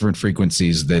there's different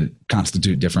frequencies that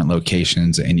constitute different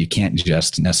locations, and you can't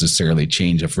just necessarily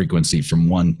change a frequency from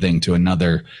one thing to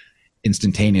another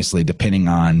instantaneously, depending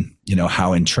on,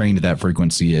 how entrained that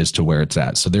frequency is to where it's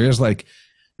at. So there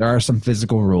are some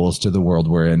physical rules to the world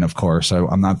we're in, of course. So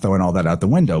I'm not throwing all that out the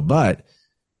window, but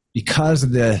because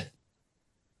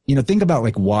think about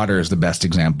like water is the best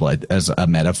example as a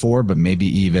metaphor, but maybe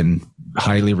even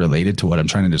highly related to what I'm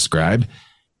trying to describe,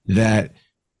 that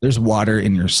there's water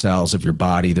in your cells of your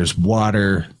body. There's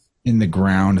water in the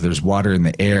ground. There's water in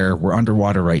the air. We're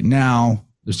underwater right now.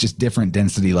 There's just different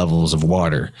density levels of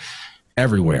water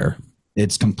everywhere.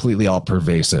 It's completely all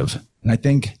pervasive. And I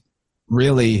think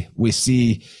really we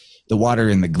see the water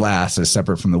in the glass as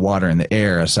separate from the water in the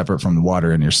air, as separate from the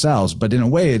water in your cells. But in a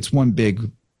way, it's one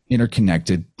big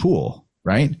interconnected pool,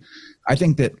 right? I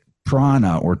think that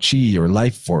prana or chi or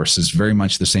life force is very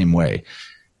much the same way,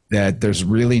 that there's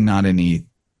really not any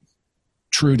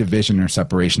true division or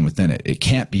separation within it. It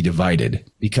can't be divided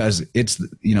because it's,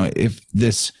 if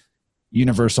this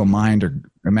universal mind or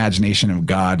imagination of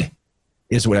God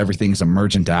is what everything's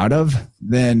emergent out of,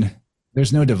 then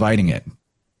there's no dividing it.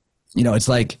 It's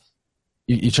like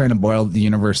you're trying to boil the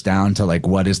universe down to like,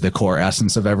 what is the core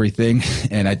essence of everything?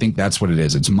 And I think that's what it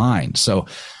is. It's mind. So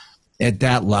at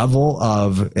that level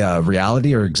of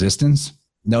reality or existence,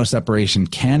 no separation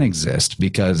can exist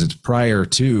because it's prior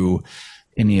to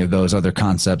any of those other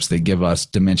concepts that give us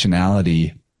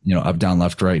dimensionality, up, down,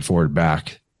 left, right, forward,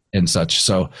 back, and such.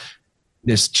 So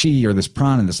this chi or this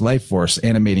prana, this life force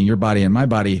animating your body and my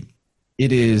body,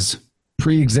 it is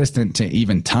pre-existent to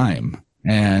even time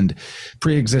and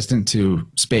pre-existent to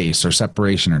space or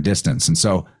separation or distance. And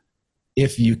so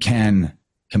if you can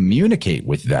communicate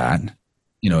with that,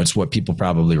 it's what people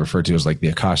probably refer to as like the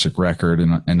Akashic record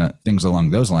and things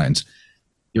along those lines.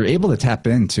 You're able to tap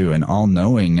into an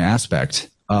all-knowing aspect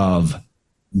of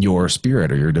your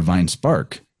spirit or your divine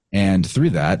spark. And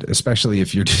through that, especially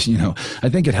if you're, I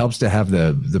think it helps to have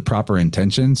the proper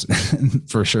intentions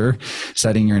for sure.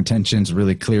 Setting your intentions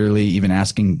really clearly, even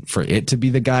asking for it to be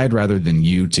the guide rather than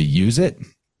you to use it.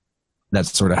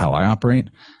 That's sort of how I operate.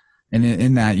 And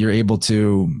in that, you're able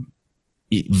to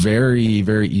very,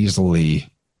 very easily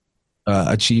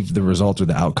achieve the result or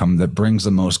the outcome that brings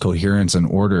the most coherence and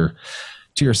order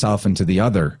to yourself and to the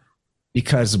other.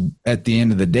 Because at the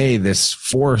end of the day, this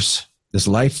force, this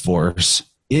life force,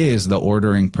 is the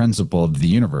ordering principle of the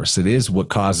universe. It is what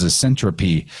causes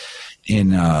entropy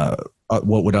in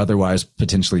what would otherwise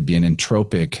potentially be an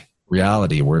entropic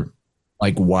reality, where,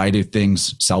 like, why do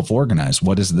things self-organize?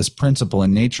 What is this principle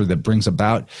in nature that brings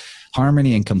about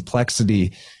harmony and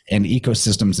complexity and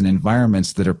ecosystems and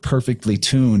environments that are perfectly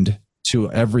tuned to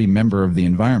every member of the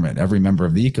environment, every member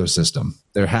of the ecosystem?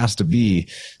 There has to be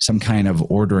some kind of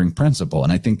ordering principle.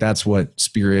 And I think that's what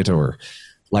spirit or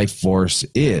life force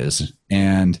is.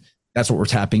 And that's what we're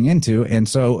tapping into. And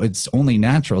so it's only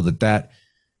natural that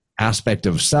aspect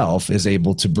of self is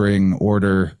able to bring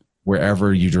order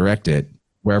wherever you direct it,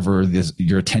 wherever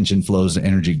your attention flows,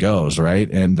 energy goes, right?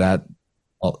 And that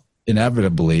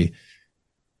inevitably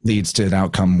leads to an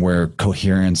outcome where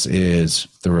coherence is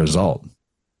the result.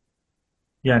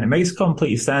 Yeah, and it makes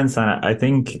complete sense. And I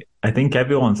think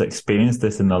everyone's experienced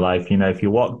this in their life. If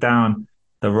you walk down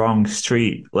the wrong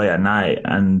street late at night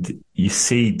and you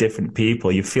see different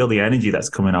people, you feel the energy that's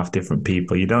coming off different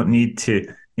people. You don't need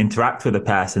to interact with a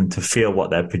person to feel what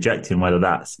they're projecting, whether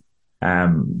that's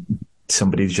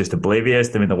somebody who's just oblivious,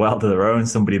 they're in the world of their own,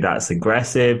 somebody that's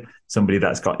aggressive, somebody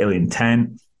that's got ill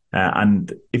intent.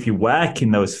 And if you work in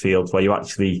those fields where you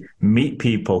actually meet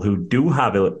people who do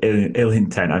have ill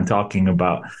intent, I'm talking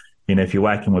about, if you're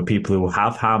working with people who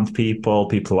have harmed people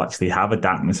who actually have a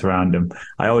darkness around them,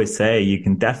 I always say you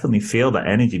can definitely feel that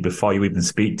energy before you even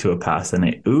speak to a person.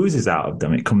 It oozes out of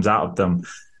them. It comes out of them.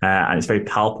 And it's very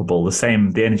palpable.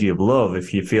 The energy of love.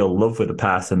 If you feel love with a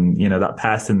person, that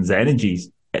person's energy,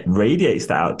 it radiates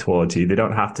that out towards you. They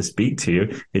don't have to speak to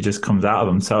you. It just comes out of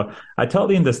them. So I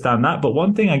totally understand that. But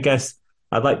one thing I guess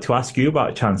I'd like to ask you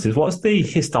about, Chance, is what's the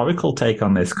historical take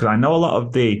on this? Because I know a lot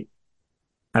of the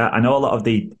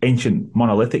ancient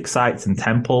monolithic sites and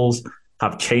temples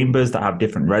have chambers that have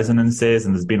different resonances.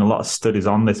 And there's been a lot of studies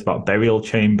on this about burial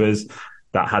chambers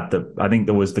that had I think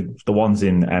there was the ones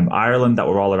in Ireland that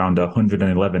were all around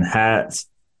 111 hertz.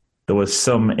 There was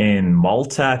some in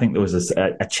Malta. I think there was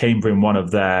a chamber in one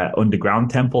of their underground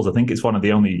temples. I think it's one of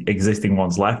the only existing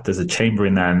ones left. There's a chamber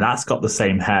in there, and that's got the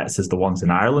same hertz as the ones in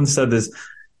Ireland. So there's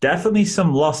definitely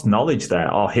some lost knowledge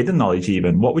there, or hidden knowledge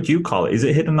even. What would you call it? Is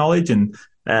it hidden knowledge? And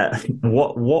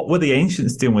what were the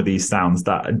ancients doing with these sounds?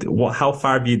 How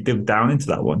far have you dug down into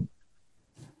that one?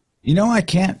 I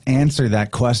can't answer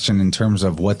that question in terms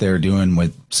of what they're doing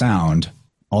with sound.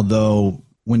 Although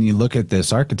when you look at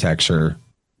this architecture,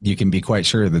 you can be quite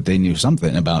sure that they knew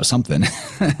something about something.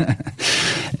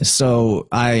 So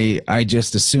I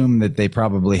just assume that they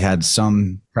probably had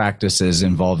some practices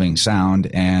involving sound,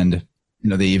 and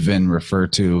they even refer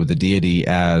to the deity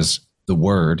as the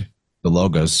word, the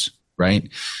logos, right?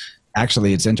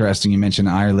 Actually, it's interesting you mentioned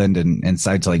Ireland and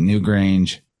sites like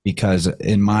Newgrange, because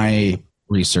in my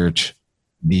research,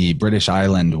 the British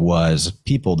island was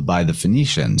peopled by the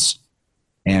Phoenicians,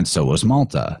 and so was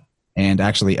Malta. And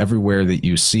actually everywhere that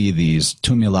you see these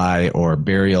tumuli or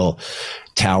burial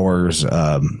towers,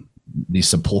 these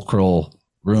sepulchral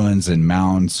ruins and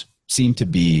mounds seem to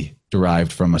be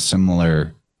derived from a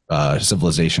similar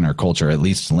civilization or culture, at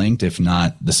least linked, if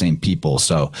not the same people.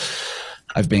 So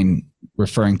I've been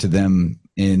referring to them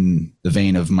in the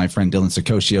vein of my friend Dylan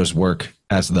Sicocio's work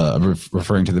as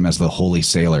referring to them as the holy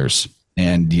sailors.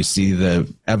 And you see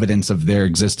the evidence of their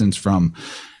existence from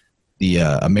the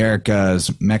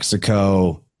Americas,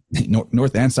 Mexico,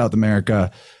 North and South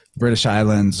America, British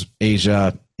Islands,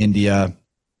 Asia, India,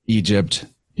 Egypt.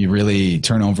 You really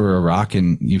turn over a rock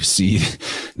and you see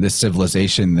this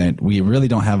civilization that we really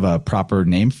don't have a proper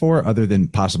name for, other than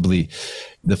possibly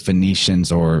the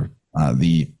Phoenicians, or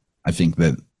I think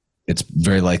that it's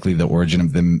very likely the origin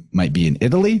of them might be in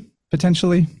Italy,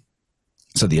 potentially.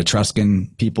 So the Etruscan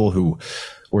people who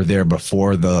were there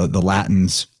before the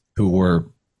Latins, who were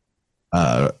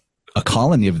a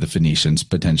colony of the Phoenicians,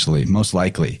 potentially, most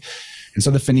likely. And so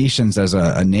the Phoenicians as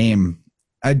a name,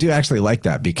 I do actually like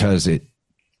that, because it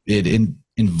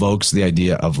invokes the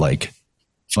idea of like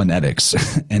phonetics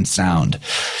and sound.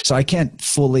 So I can't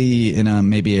fully, in a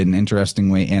maybe an interesting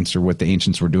way, answer what the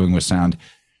ancients were doing with sound.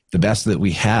 The best that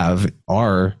we have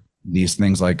are these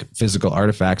things like physical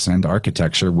artifacts and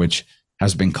architecture, which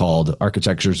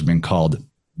architecture has been called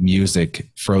music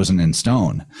frozen in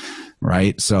stone,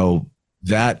 right? So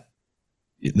that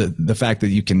the fact that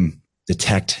you can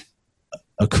detect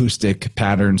acoustic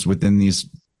patterns within these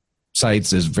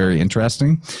sites is very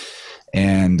interesting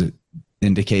and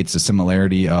indicates a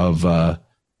similarity of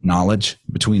knowledge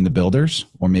between the builders,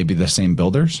 or maybe the same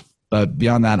builders. But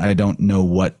beyond that, I don't know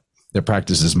what their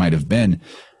practices might have been.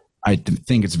 I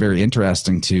think it's very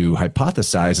interesting to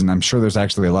hypothesize, and I'm sure there's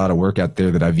actually a lot of work out there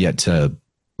that I've yet to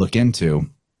look into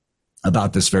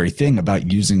about this very thing,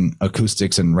 about using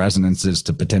acoustics and resonances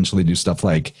to potentially do stuff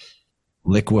like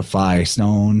liquefy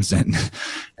stones and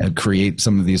create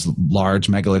some of these large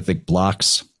megalithic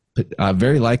blocks.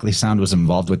 Very likely sound was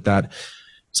involved with that.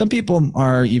 Some people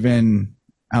are even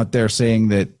out there saying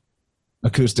that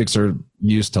acoustics are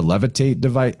used to levitate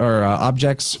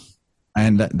objects,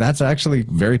 and that's actually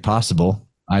very possible.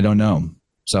 I don't know.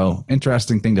 So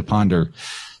interesting thing to ponder.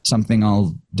 Something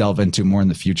I'll delve into more in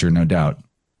the future, no doubt.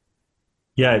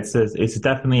 Yeah, it's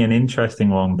definitely an interesting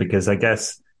one, because I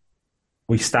guess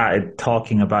we started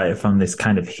talking about it from this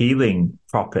kind of healing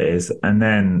properties, and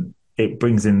then it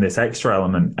brings in this extra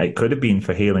element. It could have been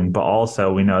for healing, but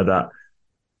also we know that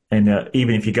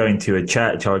even if you go into a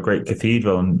church or a great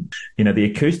cathedral, and the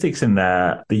acoustics in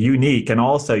there, they're unique, and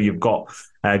also you've got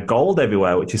gold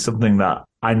everywhere, which is something that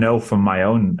I know from my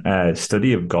own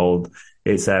study of gold.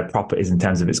 Its properties in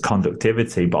terms of its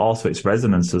conductivity, but also its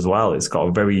resonance as well. It's got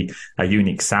a very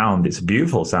unique sound. It's a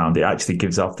beautiful sound. It actually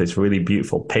gives off this really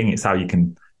beautiful ping. It's how you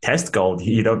can test gold.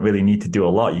 You don't really need to do a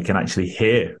lot. You can actually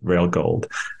hear real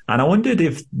gold. And I wondered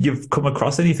if you've come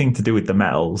across anything to do with the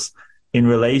metals in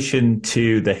relation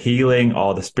to the healing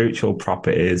or the spiritual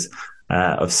properties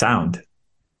of sound.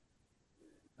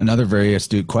 Another very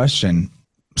astute question.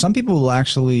 Some people will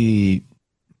actually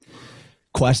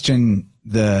question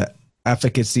the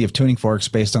efficacy of tuning forks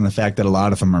based on the fact that a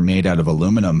lot of them are made out of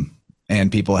aluminum,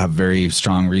 and people have very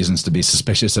strong reasons to be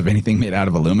suspicious of anything made out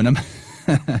of aluminum.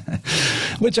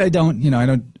 Which I don't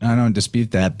dispute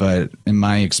that, but in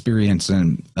my experience,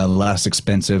 a less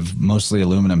expensive, mostly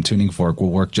aluminum tuning fork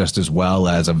will work just as well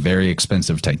as a very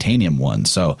expensive titanium one.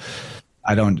 So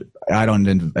I don't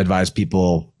advise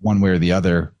people one way or the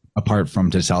other, apart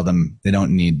from to tell them they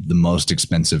don't need the most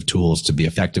expensive tools to be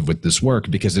effective with this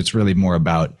work, because it's really more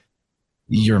about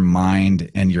your mind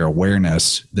and your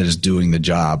awareness that is doing the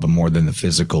job more than the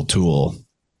physical tool.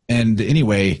 And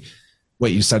anyway,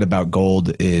 what you said about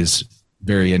gold is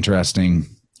very interesting.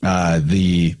 One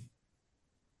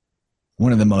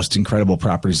of the most incredible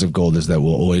properties of gold is that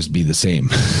will always be the same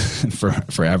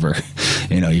forever.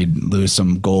 You lose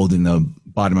some gold in the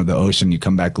bottom of the ocean, you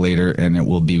come back later and it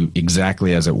will be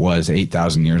exactly as it was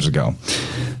 8,000 years ago.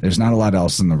 There's not a lot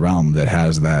else in the realm that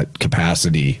has that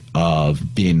capacity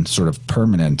of being sort of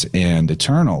permanent and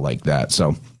eternal like that.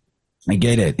 So I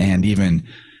get it. And even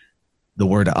the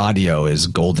word audio is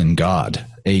golden God,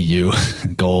 AU,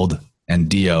 gold, and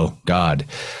Dio, God.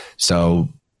 So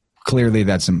clearly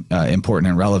that's important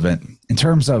and relevant. In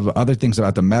terms of other things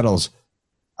about the metals,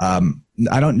 I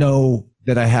don't know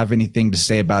that I have anything to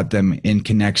say about them in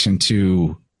connection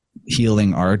to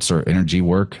healing arts or energy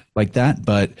work like that,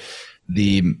 but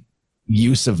the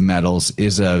use of metals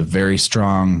is a very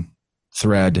strong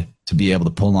thread to be able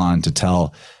to pull on to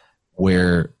tell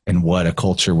where and what a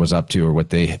culture was up to, or what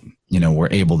they were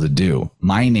able to do.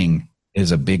 Mining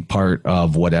is a big part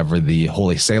of whatever the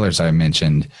holy sailors I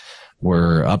mentioned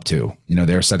were up to.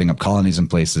 They were setting up colonies in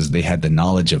places. They had the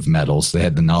knowledge of metals. They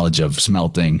had the knowledge of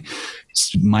smelting.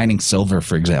 Mining silver,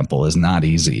 for example, is not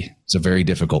easy. It's a very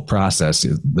difficult process.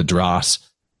 The dross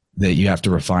that you have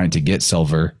to refine to get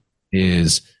silver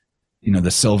is,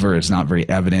 the silver is not very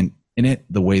evident in it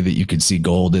the way that you could see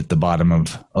gold at the bottom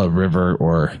of a river,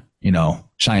 or,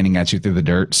 shining at you through the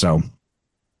dirt. So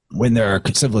when there are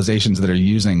civilizations that are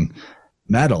using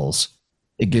metals,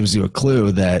 it gives you a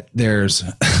clue that there's,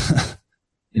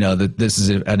 that this is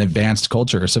an advanced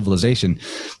culture or civilization.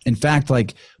 In fact,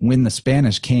 like when the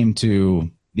Spanish came to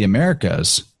the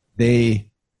Americas, they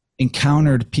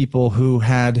encountered people who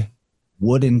had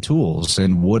wooden tools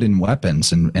and wooden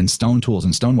weapons and stone tools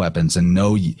and stone weapons, and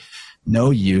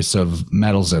no use of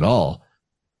metals at all.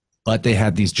 But they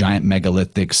had these giant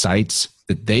megalithic sites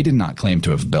that they did not claim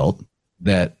to have built,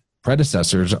 that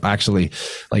predecessors actually,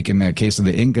 like in the case of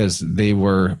the Incas, they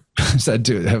were said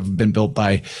to have been built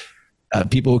by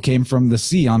people who came from the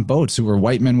sea on boats, who were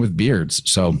white men with beards.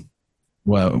 So,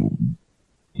 well,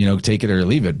 take it or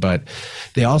leave it. But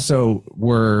they also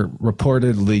were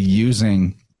reportedly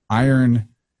using iron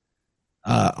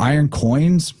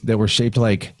coins that were shaped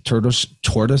like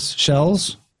tortoise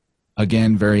shells.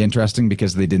 Again, very interesting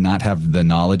because they did not have the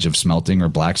knowledge of smelting or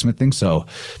blacksmithing. So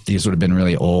these would have been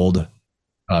really old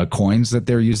coins that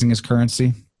they're using as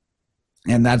currency.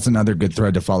 And that's another good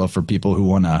thread to follow for people who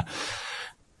want to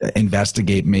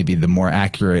investigate maybe the more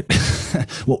accurate,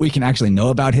 what we can actually know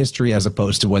about history as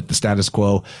opposed to what the status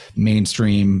quo,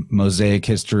 mainstream, mosaic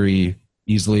history,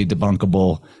 easily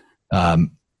debunkable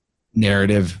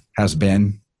narrative has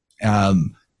been.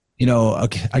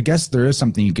 I guess there is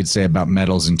something you could say about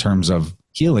metals in terms of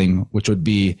healing, which would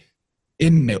be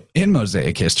in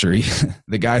mosaic history,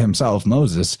 the guy himself,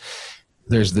 Moses,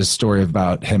 there's this story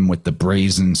about him with the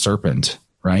brazen serpent,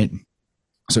 right?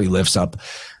 So he lifts up,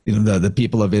 the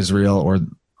people of Israel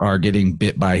are getting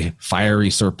bit by fiery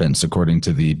serpents, according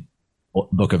to the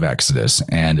book of Exodus,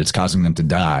 and it's causing them to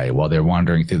die while they're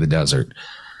wandering through the desert.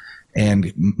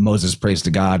 And Moses prays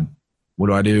to God, what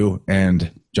do I do?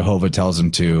 And Jehovah tells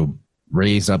him to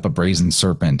raise up a brazen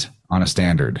serpent on a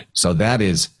standard. So that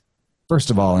is, first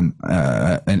of all,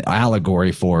 an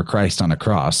allegory for Christ on a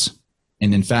cross.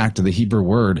 And in fact, the Hebrew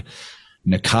word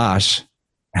nakash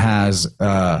has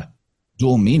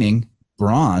dual meaning,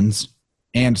 bronze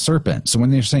and serpent. So when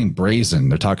they're saying brazen,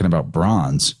 they're talking about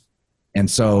bronze. And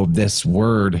so this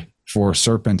word for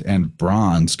serpent and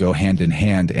bronze go hand in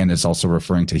hand, and it's also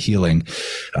referring to healing.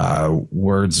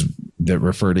 Words that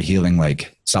refer to healing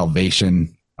like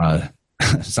salvation,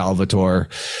 salvator,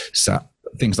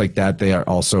 things like that, they are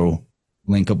also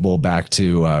linkable back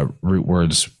to root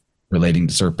words relating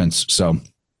to serpents. So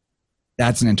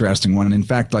that's an interesting one. And in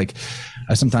fact, like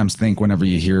I sometimes think whenever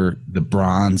you hear the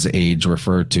Bronze Age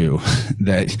referred to,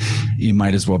 that you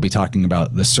might as well be talking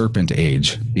about the Serpent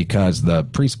Age, because the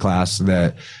priest class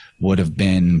that would have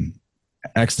been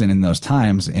extant in those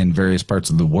times in various parts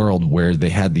of the world where they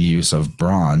had the use of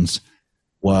bronze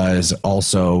was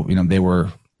also, they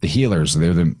were the healers,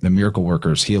 they're the miracle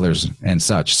workers, healers and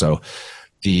such. So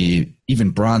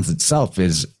even bronze itself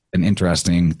is an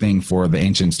interesting thing for the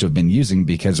ancients to have been using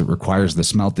because it requires the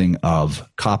smelting of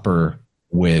copper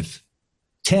with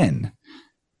tin.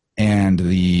 And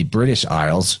the British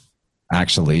Isles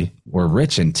actually were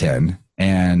rich in tin,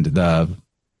 and the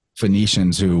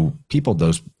Phoenicians who peopled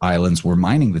those islands were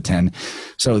mining the tin.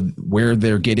 So where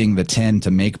they're getting the tin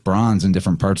to make bronze in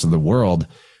different parts of the world,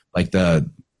 like the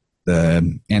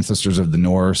ancestors of the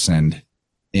Norse and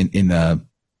in the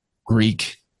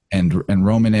Greek and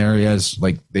Roman areas,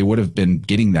 like they would have been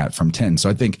getting that from tin. So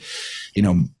I think,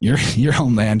 your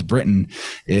homeland, Britain,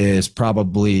 is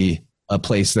probably a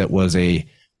place that was a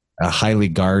highly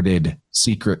guarded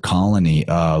secret colony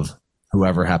of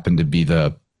whoever happened to be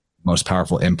the most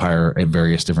powerful empire at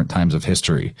various different times of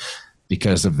history,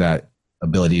 because of that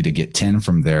ability to get tin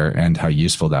from there and how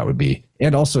useful that would be.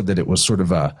 And also that it was sort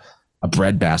of a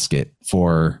breadbasket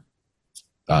for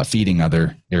feeding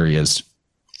other areas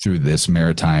through this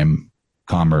maritime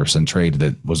commerce and trade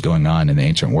that was going on in the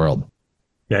ancient world.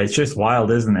 Yeah, it's just wild,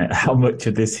 isn't it? How much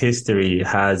of this history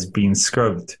has been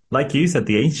scrubbed. Like you said,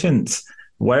 the ancients,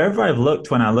 wherever I've looked,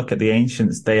 when I look at the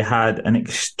ancients, they had an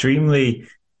extremely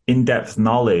in-depth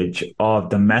knowledge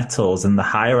of the metals and the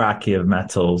hierarchy of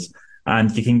metals. And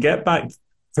you can get back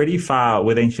pretty far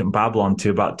with ancient Babylon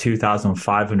to about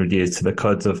 2,500 years to the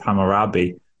codes of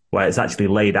Hammurabi, where it's actually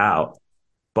laid out.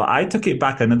 But I took it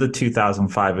back another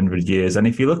 2,500 years. And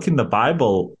if you look in the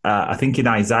Bible, I think in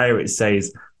Isaiah it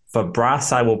says, for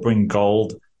brass I will bring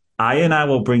gold, iron I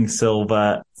will bring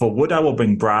silver, for wood I will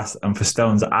bring brass, and for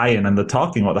stones iron. And they're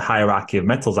talking about the hierarchy of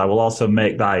metals. I will also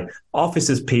make thy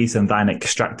officers peace and thine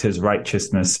extractors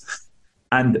righteousness.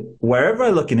 And wherever I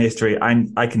look in history,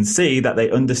 I can see that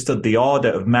they understood the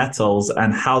order of metals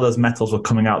and how those metals were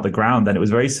coming out of the ground. And it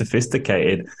was very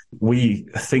sophisticated. We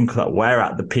think that we're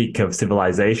at the peak of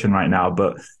civilization right now,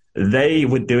 but they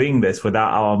were doing this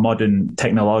without our modern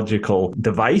technological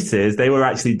devices. They were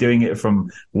actually doing it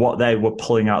from what they were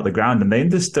pulling out of the ground, and they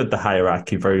understood the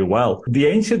hierarchy very well. The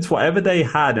ancients, whatever they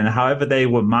had and however they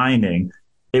were mining,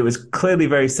 it was clearly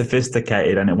very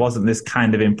sophisticated, and it wasn't this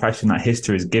kind of impression that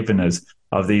history has given us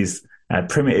of these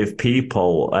primitive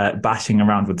people bashing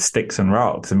around with sticks and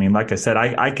rocks. I mean, like I said,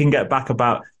 I can get back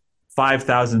about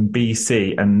 5,000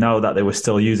 BC and know that they were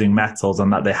still using metals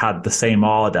and that they had the same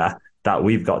order that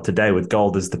we've got today, with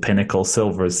gold as the pinnacle,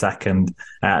 silver as second.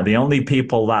 The only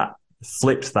people that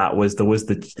flipped that was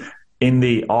in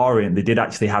the Orient, they did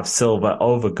actually have silver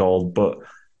over gold, but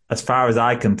as far as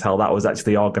I can tell, that was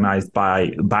actually organized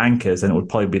by bankers, and it would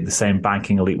probably be the same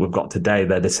banking elite we've got today.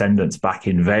 Their descendants back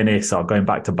in Venice or going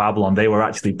back to Babylon, they were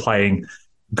actually playing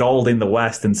gold in the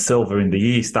West and silver in the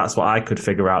East. That's what I could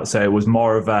figure out. So it was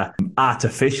more of a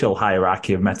artificial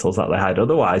hierarchy of metals that they had.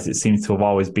 Otherwise, it seems to have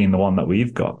always been the one that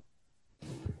we've got.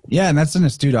 Yeah, and that's an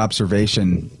astute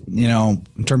observation. You know,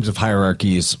 in terms of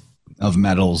hierarchies of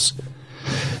metals,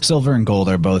 silver and gold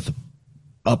are both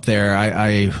up there.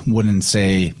 I wouldn't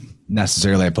say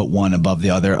necessarily I put one above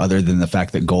the other than the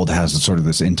fact that gold has sort of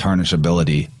this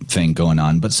intarnishability thing going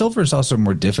on. But silver is also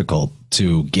more difficult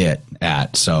to get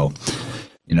at. So,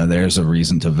 you know, there's a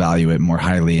reason to value it more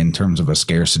highly in terms of a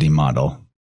scarcity model.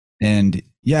 And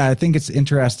yeah, I think it's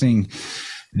interesting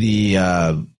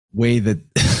the way that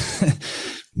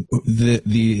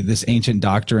this ancient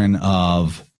doctrine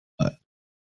of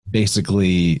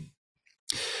basically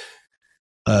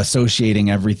associating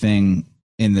everything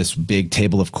in this big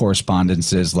table of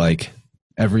correspondences, like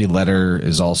every letter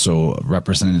is also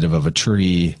representative of a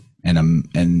tree, and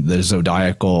the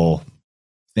zodiacal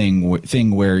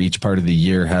thing where each part of the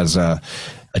year has a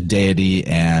deity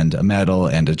and a metal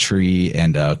and a tree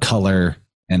and a color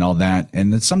and all that.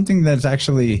 And it's something that's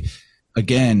actually,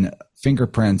 again,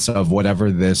 fingerprints of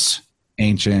whatever this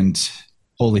ancient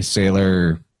holy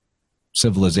sailor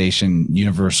civilization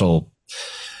universal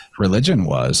religion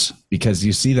was, because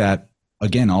you see that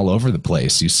again all over the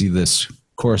place. You see this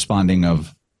corresponding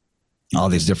of all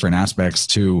these different aspects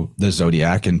to the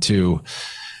zodiac, and to,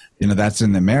 you know, that's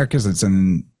in the Americas, it's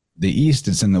in the East,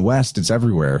 it's in the West, it's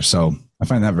everywhere. So I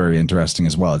find that very interesting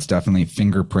as well. It's definitely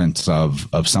fingerprints of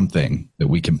something that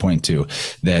we can point to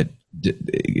that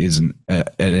is an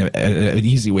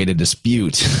easy way to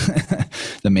dispute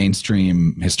the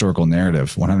mainstream historical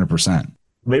narrative. 100%.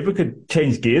 Maybe we could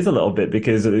change gears a little bit,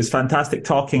 because it was fantastic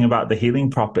talking about the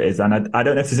healing properties. And I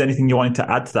don't know if there's anything you wanted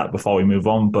to add to that before we move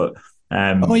on, but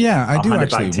oh yeah, I do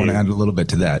actually want to add a little bit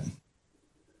to that.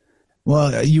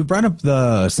 Well, you brought up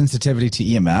the sensitivity to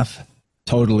EMF.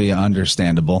 Totally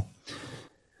understandable.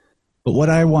 But what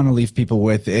I want to leave people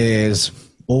with is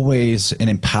always an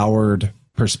empowered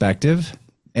perspective.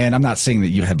 And I'm not saying that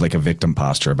you had like a victim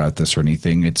posture about this or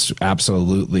anything. It's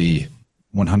absolutely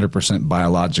 100%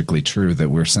 biologically true that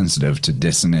we're sensitive to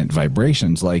dissonant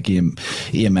vibrations like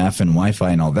EMF and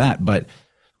Wi-Fi and all that. But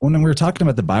when we were talking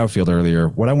about the biofield earlier,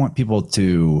 what I want people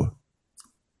to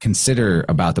consider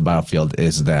about the biofield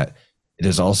is that it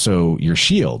is also your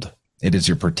shield. It is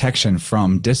your protection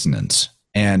from dissonance.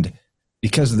 And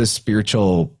because of this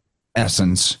spiritual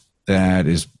essence that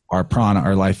is our prana,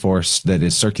 our life force that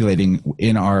is circulating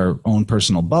in our own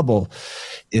personal bubble,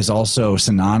 is also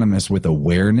synonymous with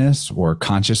awareness or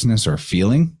consciousness or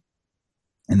feeling.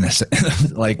 And this,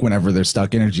 like whenever there's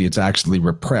stuck energy, it's actually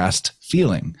repressed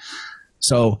feeling.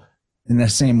 So in the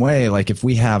same way, like if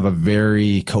we have a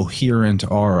very coherent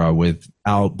aura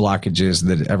without blockages,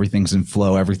 that everything's in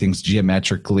flow, everything's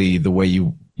geometrically the way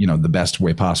the best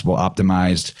way possible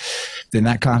optimized, then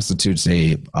that constitutes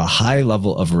a high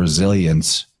level of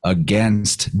resilience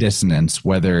against dissonance,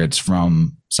 whether it's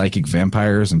from psychic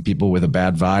vampires and people with a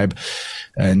bad vibe,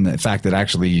 and the fact that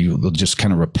actually you will just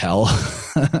kind of repel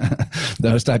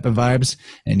those type of vibes,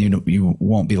 and you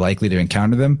won't be likely to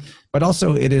encounter them. But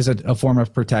also it is a form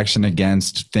of protection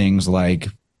against things like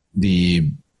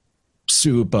the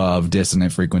soup of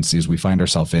dissonant frequencies we find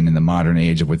ourselves in the modern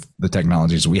age with the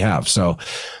technologies we have. So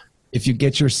if you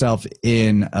get yourself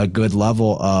in a good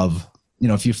level of,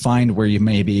 if you find where you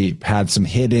maybe had some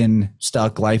hidden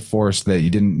stuck life force that you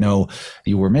didn't know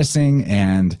you were missing,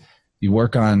 and you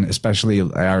work on, especially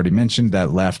I already mentioned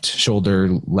that left shoulder,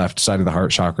 left side of the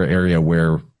heart chakra area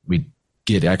where we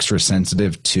get extra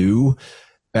sensitive to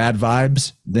bad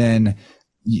vibes, then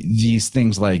these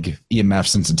things like EMF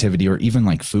sensitivity or even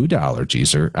like food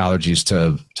allergies or allergies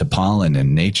to pollen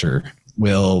in nature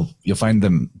you'll find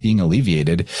them being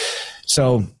alleviated.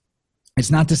 So it's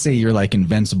not to say you're like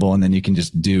invincible and then you can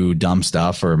just do dumb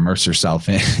stuff or immerse yourself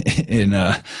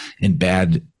in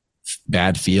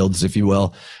bad fields, if you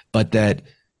will, but that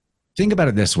think about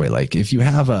it this way. Like if you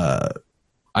have I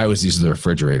always use the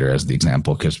refrigerator as the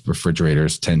example because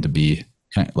refrigerators tend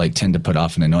to put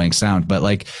off an annoying sound. But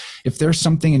like if there's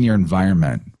something in your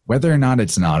environment, whether or not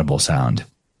it's an audible sound,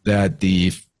 that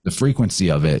the frequency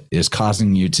of it is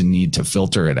causing you to need to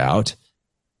filter it out.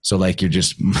 So like you're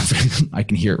just, I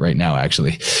can hear it right now,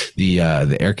 actually. The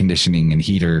air conditioning and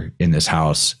heater in this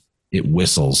house, it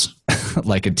whistles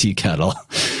like a tea kettle.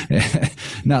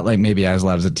 Not like maybe as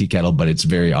loud as a tea kettle, but it's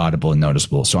very audible and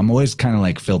noticeable. So I'm always kind of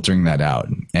like filtering that out.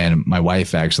 And my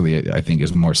wife actually, I think,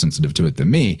 is more sensitive to it than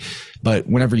me. But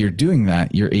whenever you're doing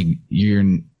that, you're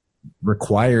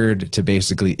required to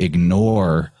basically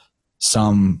ignore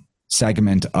some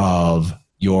segment of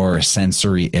your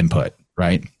sensory input,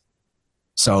 right?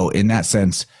 So in that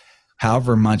sense,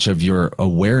 however much of your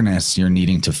awareness you're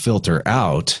needing to filter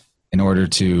out in order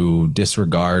to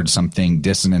disregard something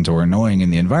dissonant or annoying in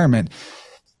the environment,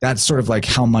 that's sort of like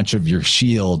how much of your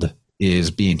shield is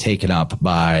being taken up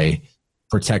by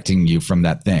protecting you from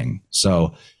that thing.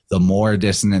 So the more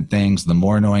dissonant things, the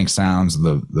more annoying sounds,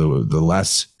 the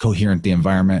less coherent the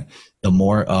environment, the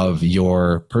more of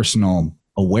your personal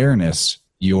awareness,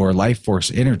 your life force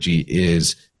energy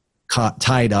is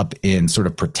tied up in sort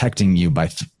of protecting you by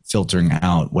filtering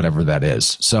out whatever that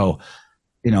is. So,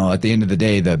 at the end of the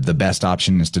day, the best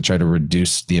option is to try to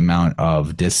reduce the amount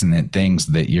of dissonant things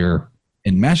that you're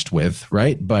enmeshed with,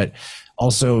 right? But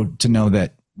also to know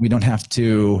that we don't have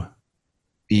to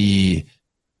be,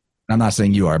 I'm not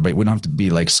saying you are, but we don't have to be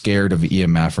like scared of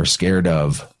EMF or scared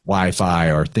of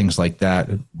Wi-Fi or things like that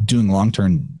doing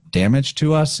long-term damage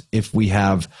to us if we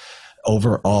have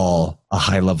overall a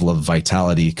high level of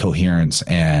vitality, coherence,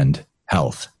 and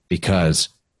health, because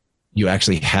you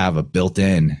actually have a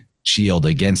built-in shield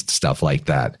against stuff like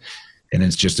that. And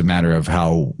it's just a matter of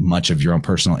how much of your own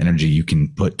personal energy you can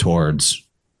put towards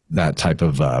that type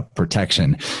of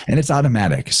protection. And it's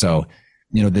automatic. So,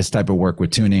 this type of work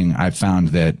with tuning, I found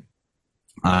that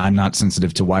I'm not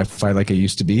sensitive to Wi-Fi like I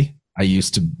used to be. I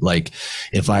used to, like,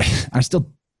 if I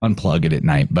still unplug it at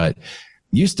night, but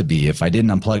used to be, if I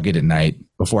didn't unplug it at night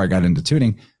before I got into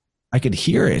tuning, I could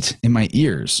hear it in my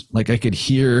ears. Like I could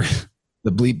hear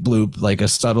the bleep bloop, like a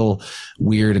subtle,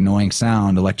 weird, annoying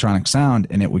sound, electronic sound,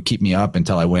 and it would keep me up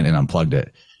until I went and unplugged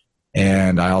it.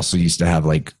 And I also used to have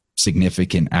like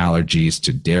significant allergies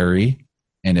to dairy.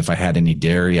 And if I had any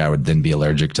dairy, I would then be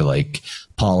allergic to like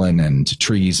pollen and to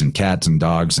trees and cats and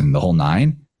dogs and the whole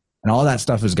nine. And all that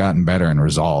stuff has gotten better and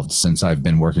resolved since I've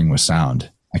been working with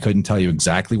sound. I couldn't tell you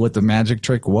exactly what the magic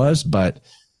trick was, but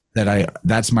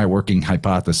that's my working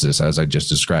hypothesis, as I just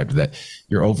described, that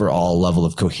your overall level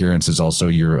of coherence is also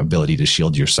your ability to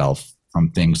shield yourself from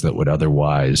things that would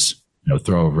otherwise,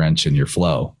 throw a wrench in your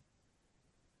flow.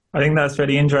 I think that's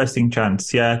really interesting,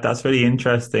 Chance. Yeah, that's really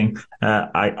interesting.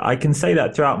 I can say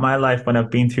that throughout my life when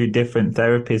I've been through different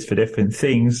therapies for different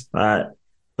things,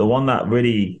 the one that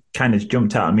really kind of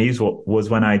jumped out at me was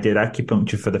when I did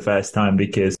acupuncture for the first time,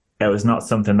 because it was not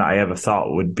something that I ever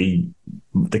thought would be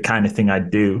the kind of thing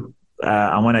I'd do.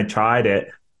 And when I tried it,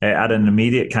 it had an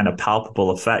immediate kind of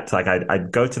palpable effect. Like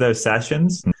I'd go to those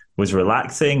sessions, was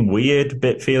relaxing, weird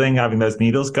bit feeling having those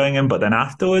needles going in. But then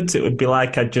afterwards, it would be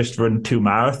like I'd just run 2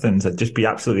 marathons. I'd just be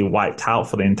absolutely wiped out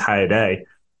for the entire day.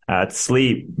 I'd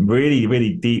sleep really,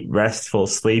 really deep, restful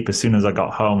sleep as soon as I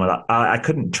got home. And I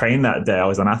couldn't train that day. I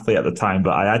was an athlete at the time,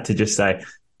 but I had to just say,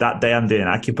 that day I'm doing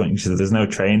acupuncture, there's no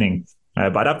training.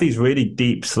 But I'd have these really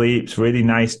deep sleeps, really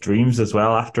nice dreams as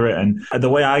well after it. And the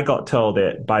way I got told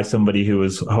it by somebody who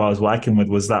I was working with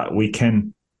was that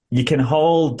you can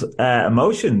hold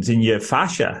emotions in your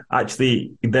fascia.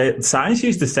 Actually, the science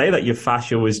used to say that your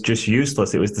fascia was just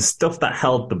useless. It was the stuff that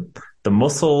held the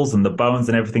muscles and the bones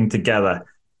and everything together.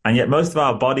 And yet most of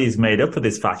our body is made up of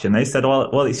this fascia. And they said,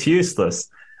 well, it's useless.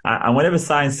 And whenever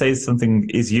science says something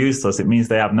is useless, it means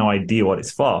they have no idea what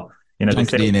it's for. Junk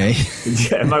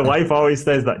DNA. Yeah, my wife always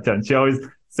says that, John. She always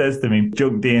says to me,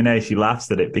 junk DNA. She laughs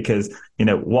at it because,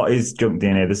 what is junk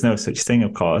DNA? There's no such thing,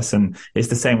 of course. And it's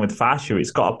the same with fascia.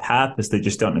 It's got a purpose. They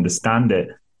just don't understand it.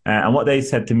 And what they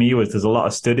said to me was there's a lot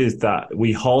of studies that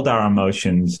we hold our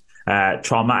emotions,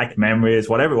 traumatic memories,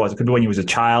 whatever it was. It could be when you was a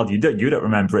child. You don't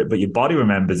remember it, but your body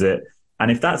remembers it.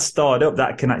 And if that's stored up,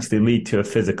 that can actually lead to a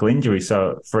physical injury.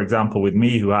 So, for example, with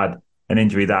me, who had an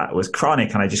injury that was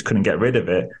chronic and I just couldn't get rid of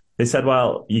it, they said,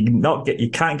 well, you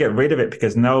can't get rid of it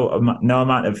because no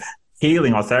amount of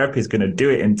healing or therapy is going to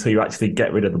do it until you actually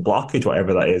get rid of the blockage,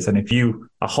 whatever that is. And if you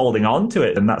are holding on to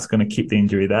it, then that's going to keep the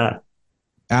injury there.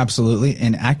 Absolutely.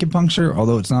 And acupuncture,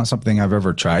 although it's not something I've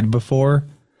ever tried before,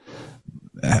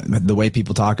 the way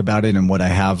people talk about it and what I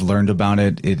have learned about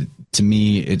it, to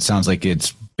me, it sounds like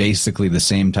it's basically the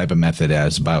same type of method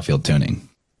as biofield tuning.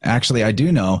 Actually, I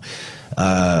do know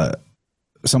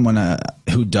someone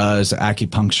who does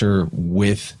acupuncture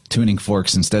with tuning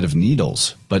forks instead of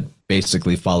needles, but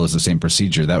basically follows the same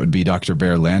procedure. That would be Dr.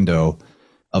 Bear Lando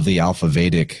of the Alpha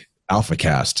Vedic Alpha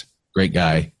Cast. Great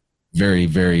guy, very,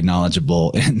 very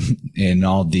knowledgeable in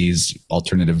all these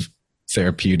alternative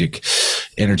therapeutic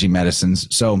energy medicines.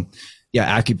 So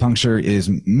yeah, acupuncture is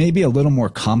maybe a little more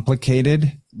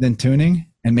complicated than tuning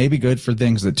and maybe good for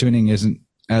things that tuning isn't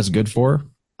as good for.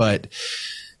 But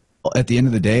at the end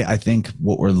of the day, I think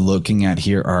what we're looking at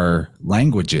here are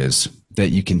languages that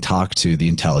you can talk to the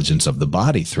intelligence of the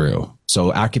body through.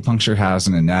 So acupuncture has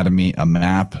an anatomy, a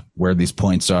map where these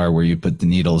points are, where you put the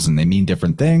needles and they mean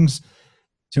different things.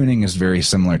 Tuning is very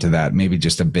similar to that, maybe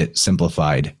just a bit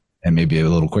simplified. and maybe a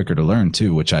little quicker to learn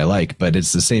too, which I like, but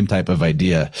it's the same type of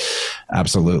idea.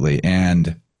 Absolutely.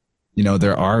 And,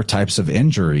 there are types of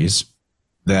injuries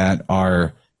that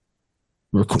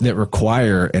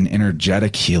require an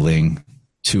energetic healing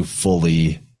to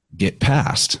fully get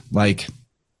past. Like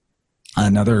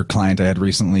another client I had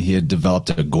recently, he had developed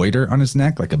a goiter on his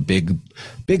neck, like a big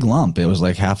lump. It was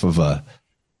like half a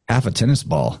tennis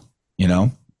ball,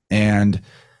 and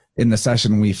in the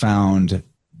session we found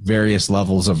various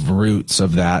levels of roots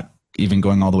of that, even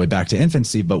going all the way back to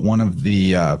infancy. But one of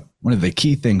the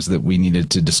key things that we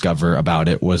needed to discover about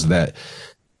it was that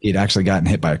he'd actually gotten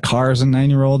hit by a car as a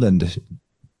 9-year-old and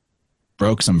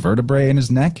broke some vertebrae in his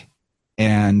neck.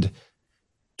 And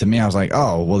to me, I was like,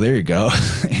 oh, well, there you go.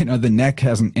 The neck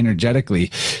hasn't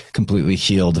energetically completely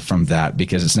healed from that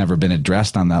because it's never been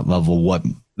addressed on that level. What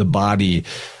the body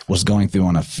was going through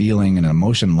on a feeling and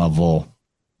emotion level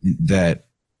that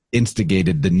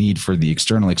instigated the need for the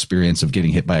external experience of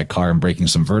getting hit by a car and breaking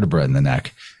some vertebra in the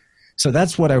neck. So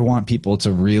that's what I want people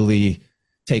to really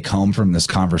take home from this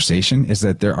conversation, is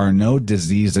that there are no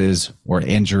diseases or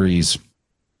injuries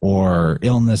or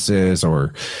illnesses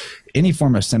or any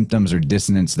form of symptoms or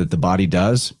dissonance that the body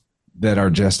does that are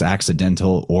just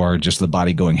accidental or just the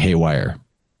body going haywire.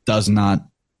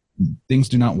 Things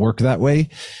do not work that way,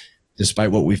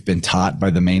 despite what we've been taught by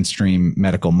the mainstream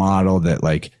medical model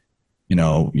that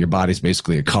your body's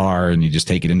basically a car and you just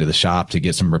take it into the shop to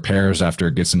get some repairs after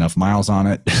it gets enough miles on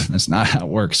it. That's not how it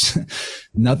works.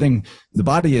 The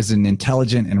body is an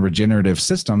intelligent and regenerative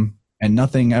system, and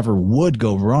nothing ever would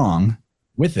go wrong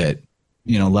with it,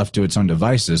 left to its own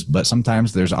devices. But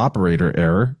sometimes there's operator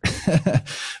error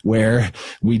where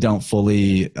we don't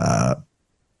fully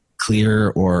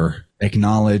clear or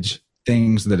acknowledge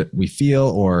things that we feel,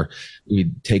 or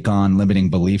we take on limiting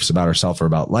beliefs about ourselves or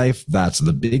about life. That's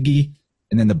the biggie.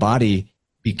 And then the body,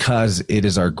 because it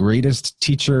is our greatest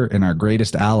teacher and our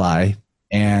greatest ally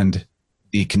and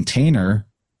the container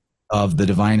of the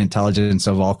divine intelligence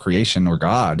of all creation or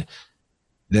God,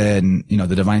 then,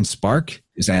 the divine spark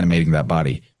is animating that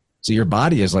body. So your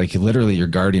body is like literally your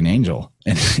guardian angel,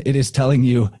 and it is telling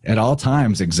you at all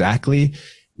times exactly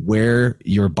where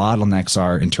your bottlenecks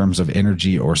are in terms of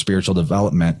energy or spiritual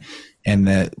development. And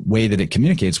the way that it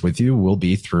communicates with you will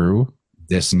be through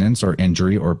dissonance or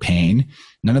injury or pain.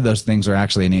 None of those things are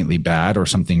actually innately bad or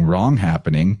something wrong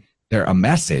happening. They're a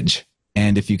message.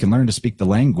 And if you can learn to speak the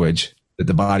language that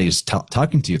the body is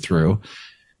talking to you through.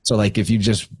 So like if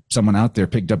someone out there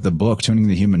picked up the book, Tuning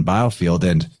the Human Biofield,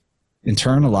 and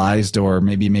internalized or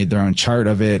maybe made their own chart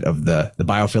of the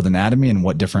biofield anatomy and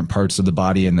what different parts of the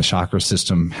body and the chakra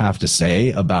system have to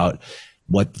say about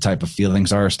what the type of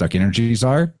feelings are, stuck energies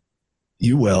are,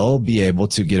 you will be able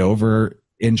to get over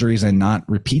injuries and not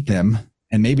repeat them,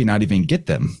 and maybe not even get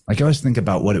them. Like I always think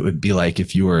about what it would be like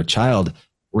if you were a child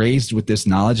raised with this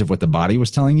knowledge of what the body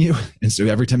was telling you. And so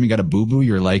every time you got a boo-boo,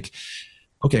 you're like,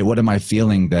 okay, what am I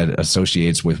feeling that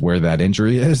associates with where that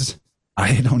injury is?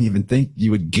 I don't even think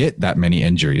you would get that many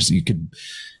injuries.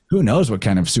 Who knows what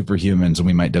kind of superhumans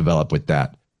we might develop with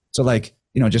that. So like,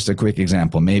 just a quick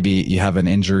example, maybe you have an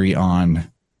injury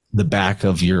on the back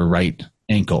of your right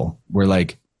ankle where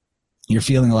like you're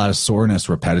feeling a lot of soreness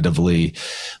repetitively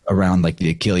around like the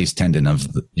Achilles tendon of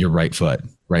your right foot,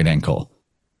 right ankle.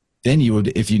 Then you would,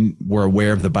 if you were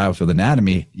aware of the biofield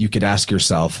anatomy, you could ask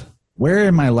yourself, where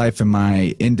in my life am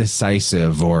I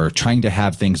indecisive or trying to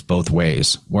have things both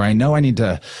ways, where I know I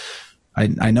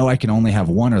know I can only have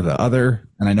one or the other,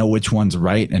 and I know which one's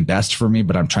right and best for me,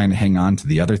 but I'm trying to hang on to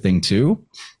the other thing too.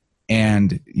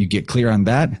 And you get clear on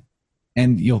that.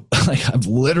 And you'll I've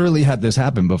literally had this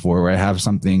happen before where I have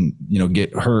something,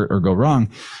 get hurt or go wrong.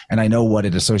 And I know what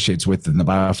it associates with in the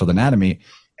biofield anatomy.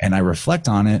 And I reflect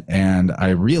on it and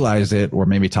I realize it, or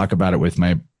maybe talk about it with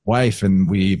my wife,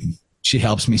 and she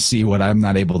helps me see what I'm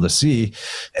not able to see.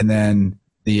 And then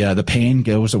the pain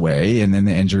goes away, and then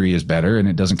the injury is better and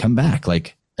it doesn't come back.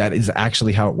 Like that is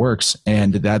actually how it works.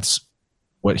 And that's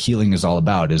what healing is all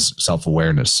about, is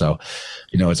self-awareness. So,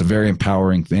 it's a very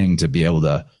empowering thing to be able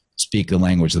to speak the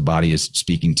language the body is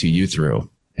speaking to you through.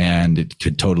 And it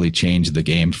could totally change the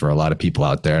game for a lot of people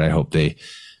out there. And I hope they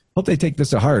take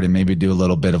this to heart and maybe do a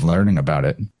little bit of learning about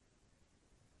it.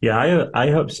 Yeah,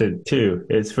 I hope so too.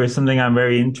 It's for something I'm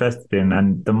very interested in.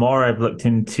 And the more I've looked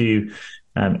into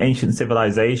ancient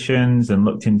civilizations and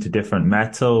looked into different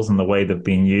metals and the way they've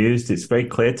been used, it's very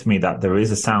clear to me that there is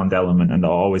a sound element, and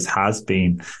there always has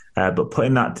been. But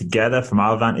putting that together from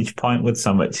our vantage point with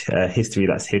so much history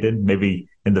that's hidden, maybe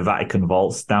in the Vatican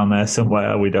vaults down there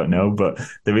somewhere, we don't know, but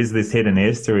there is this hidden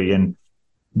history, and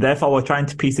therefore we're trying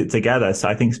to piece it together. So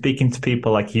I think speaking to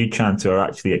people like you, Chance, who are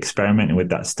actually experimenting with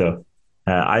that stuff,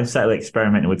 I've certainly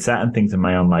experimented with certain things in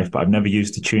my own life, but I've never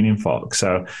used a tuning fork.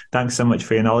 So thanks so much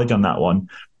for your knowledge on that one.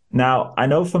 Now, I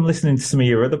know from listening to some of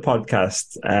your other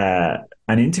podcasts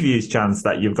and interviews, Chance,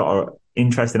 that you've got an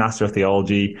interest in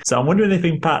astrotheology. So I'm wondering if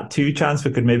in part 2, Chance,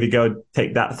 we could maybe go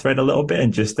take that thread a little bit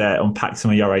and just unpack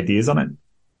some of your ideas on it.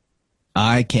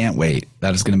 I can't wait.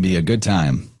 That is going to be a good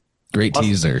time. Great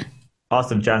teaser.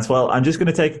 Awesome, Chance. Well, I'm just going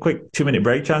to take a quick 2-minute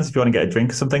break, Chance, if you want to get a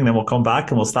drink or something. Then we'll come back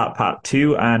and we'll start part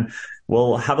 2 and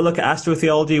we'll have a look at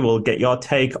astrotheology. We'll get your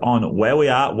take on where we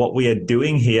are, what we are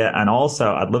doing here. And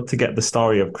also, I'd love to get the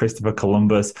story of Christopher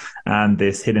Columbus and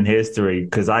this hidden history,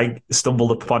 because I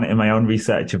stumbled upon it in my own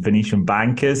research of Venetian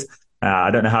bankers.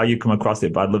 I don't know how you come across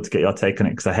it, but I'd love to get your take on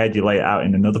it because I heard you lay it out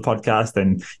in another podcast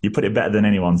and you put it better than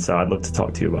anyone. So I'd love to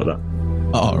talk to you about that.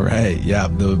 All right. Yeah.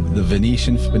 The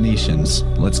Venetians.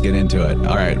 Let's get into it.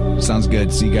 All right. Sounds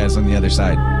good. See you guys on the other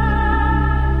side.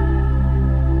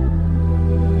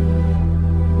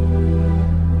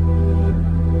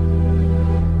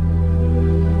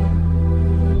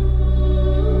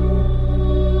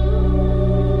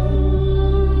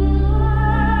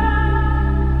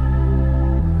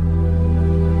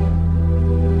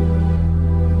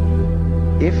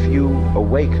 If you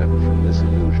awaken from this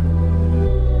illusion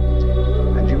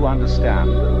and you understand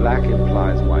that black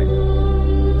implies white,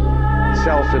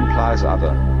 self implies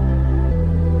other,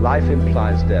 life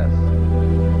implies death,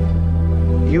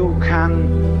 you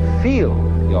can feel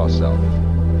yourself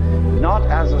not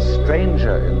as a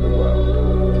stranger in the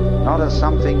world, not as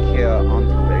something here on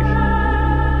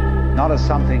probation, not as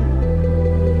something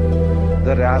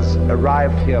that has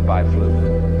arrived here by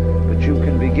fluke, but you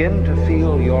can begin to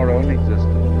feel your own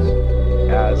existence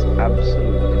as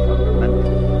absolutely fundamental.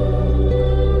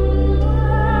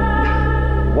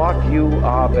 What you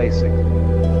are basically,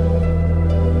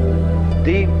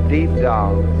 deep, deep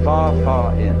down, far,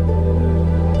 far in,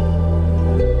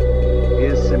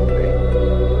 is simply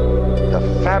the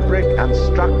fabric and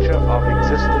structure of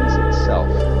existence itself,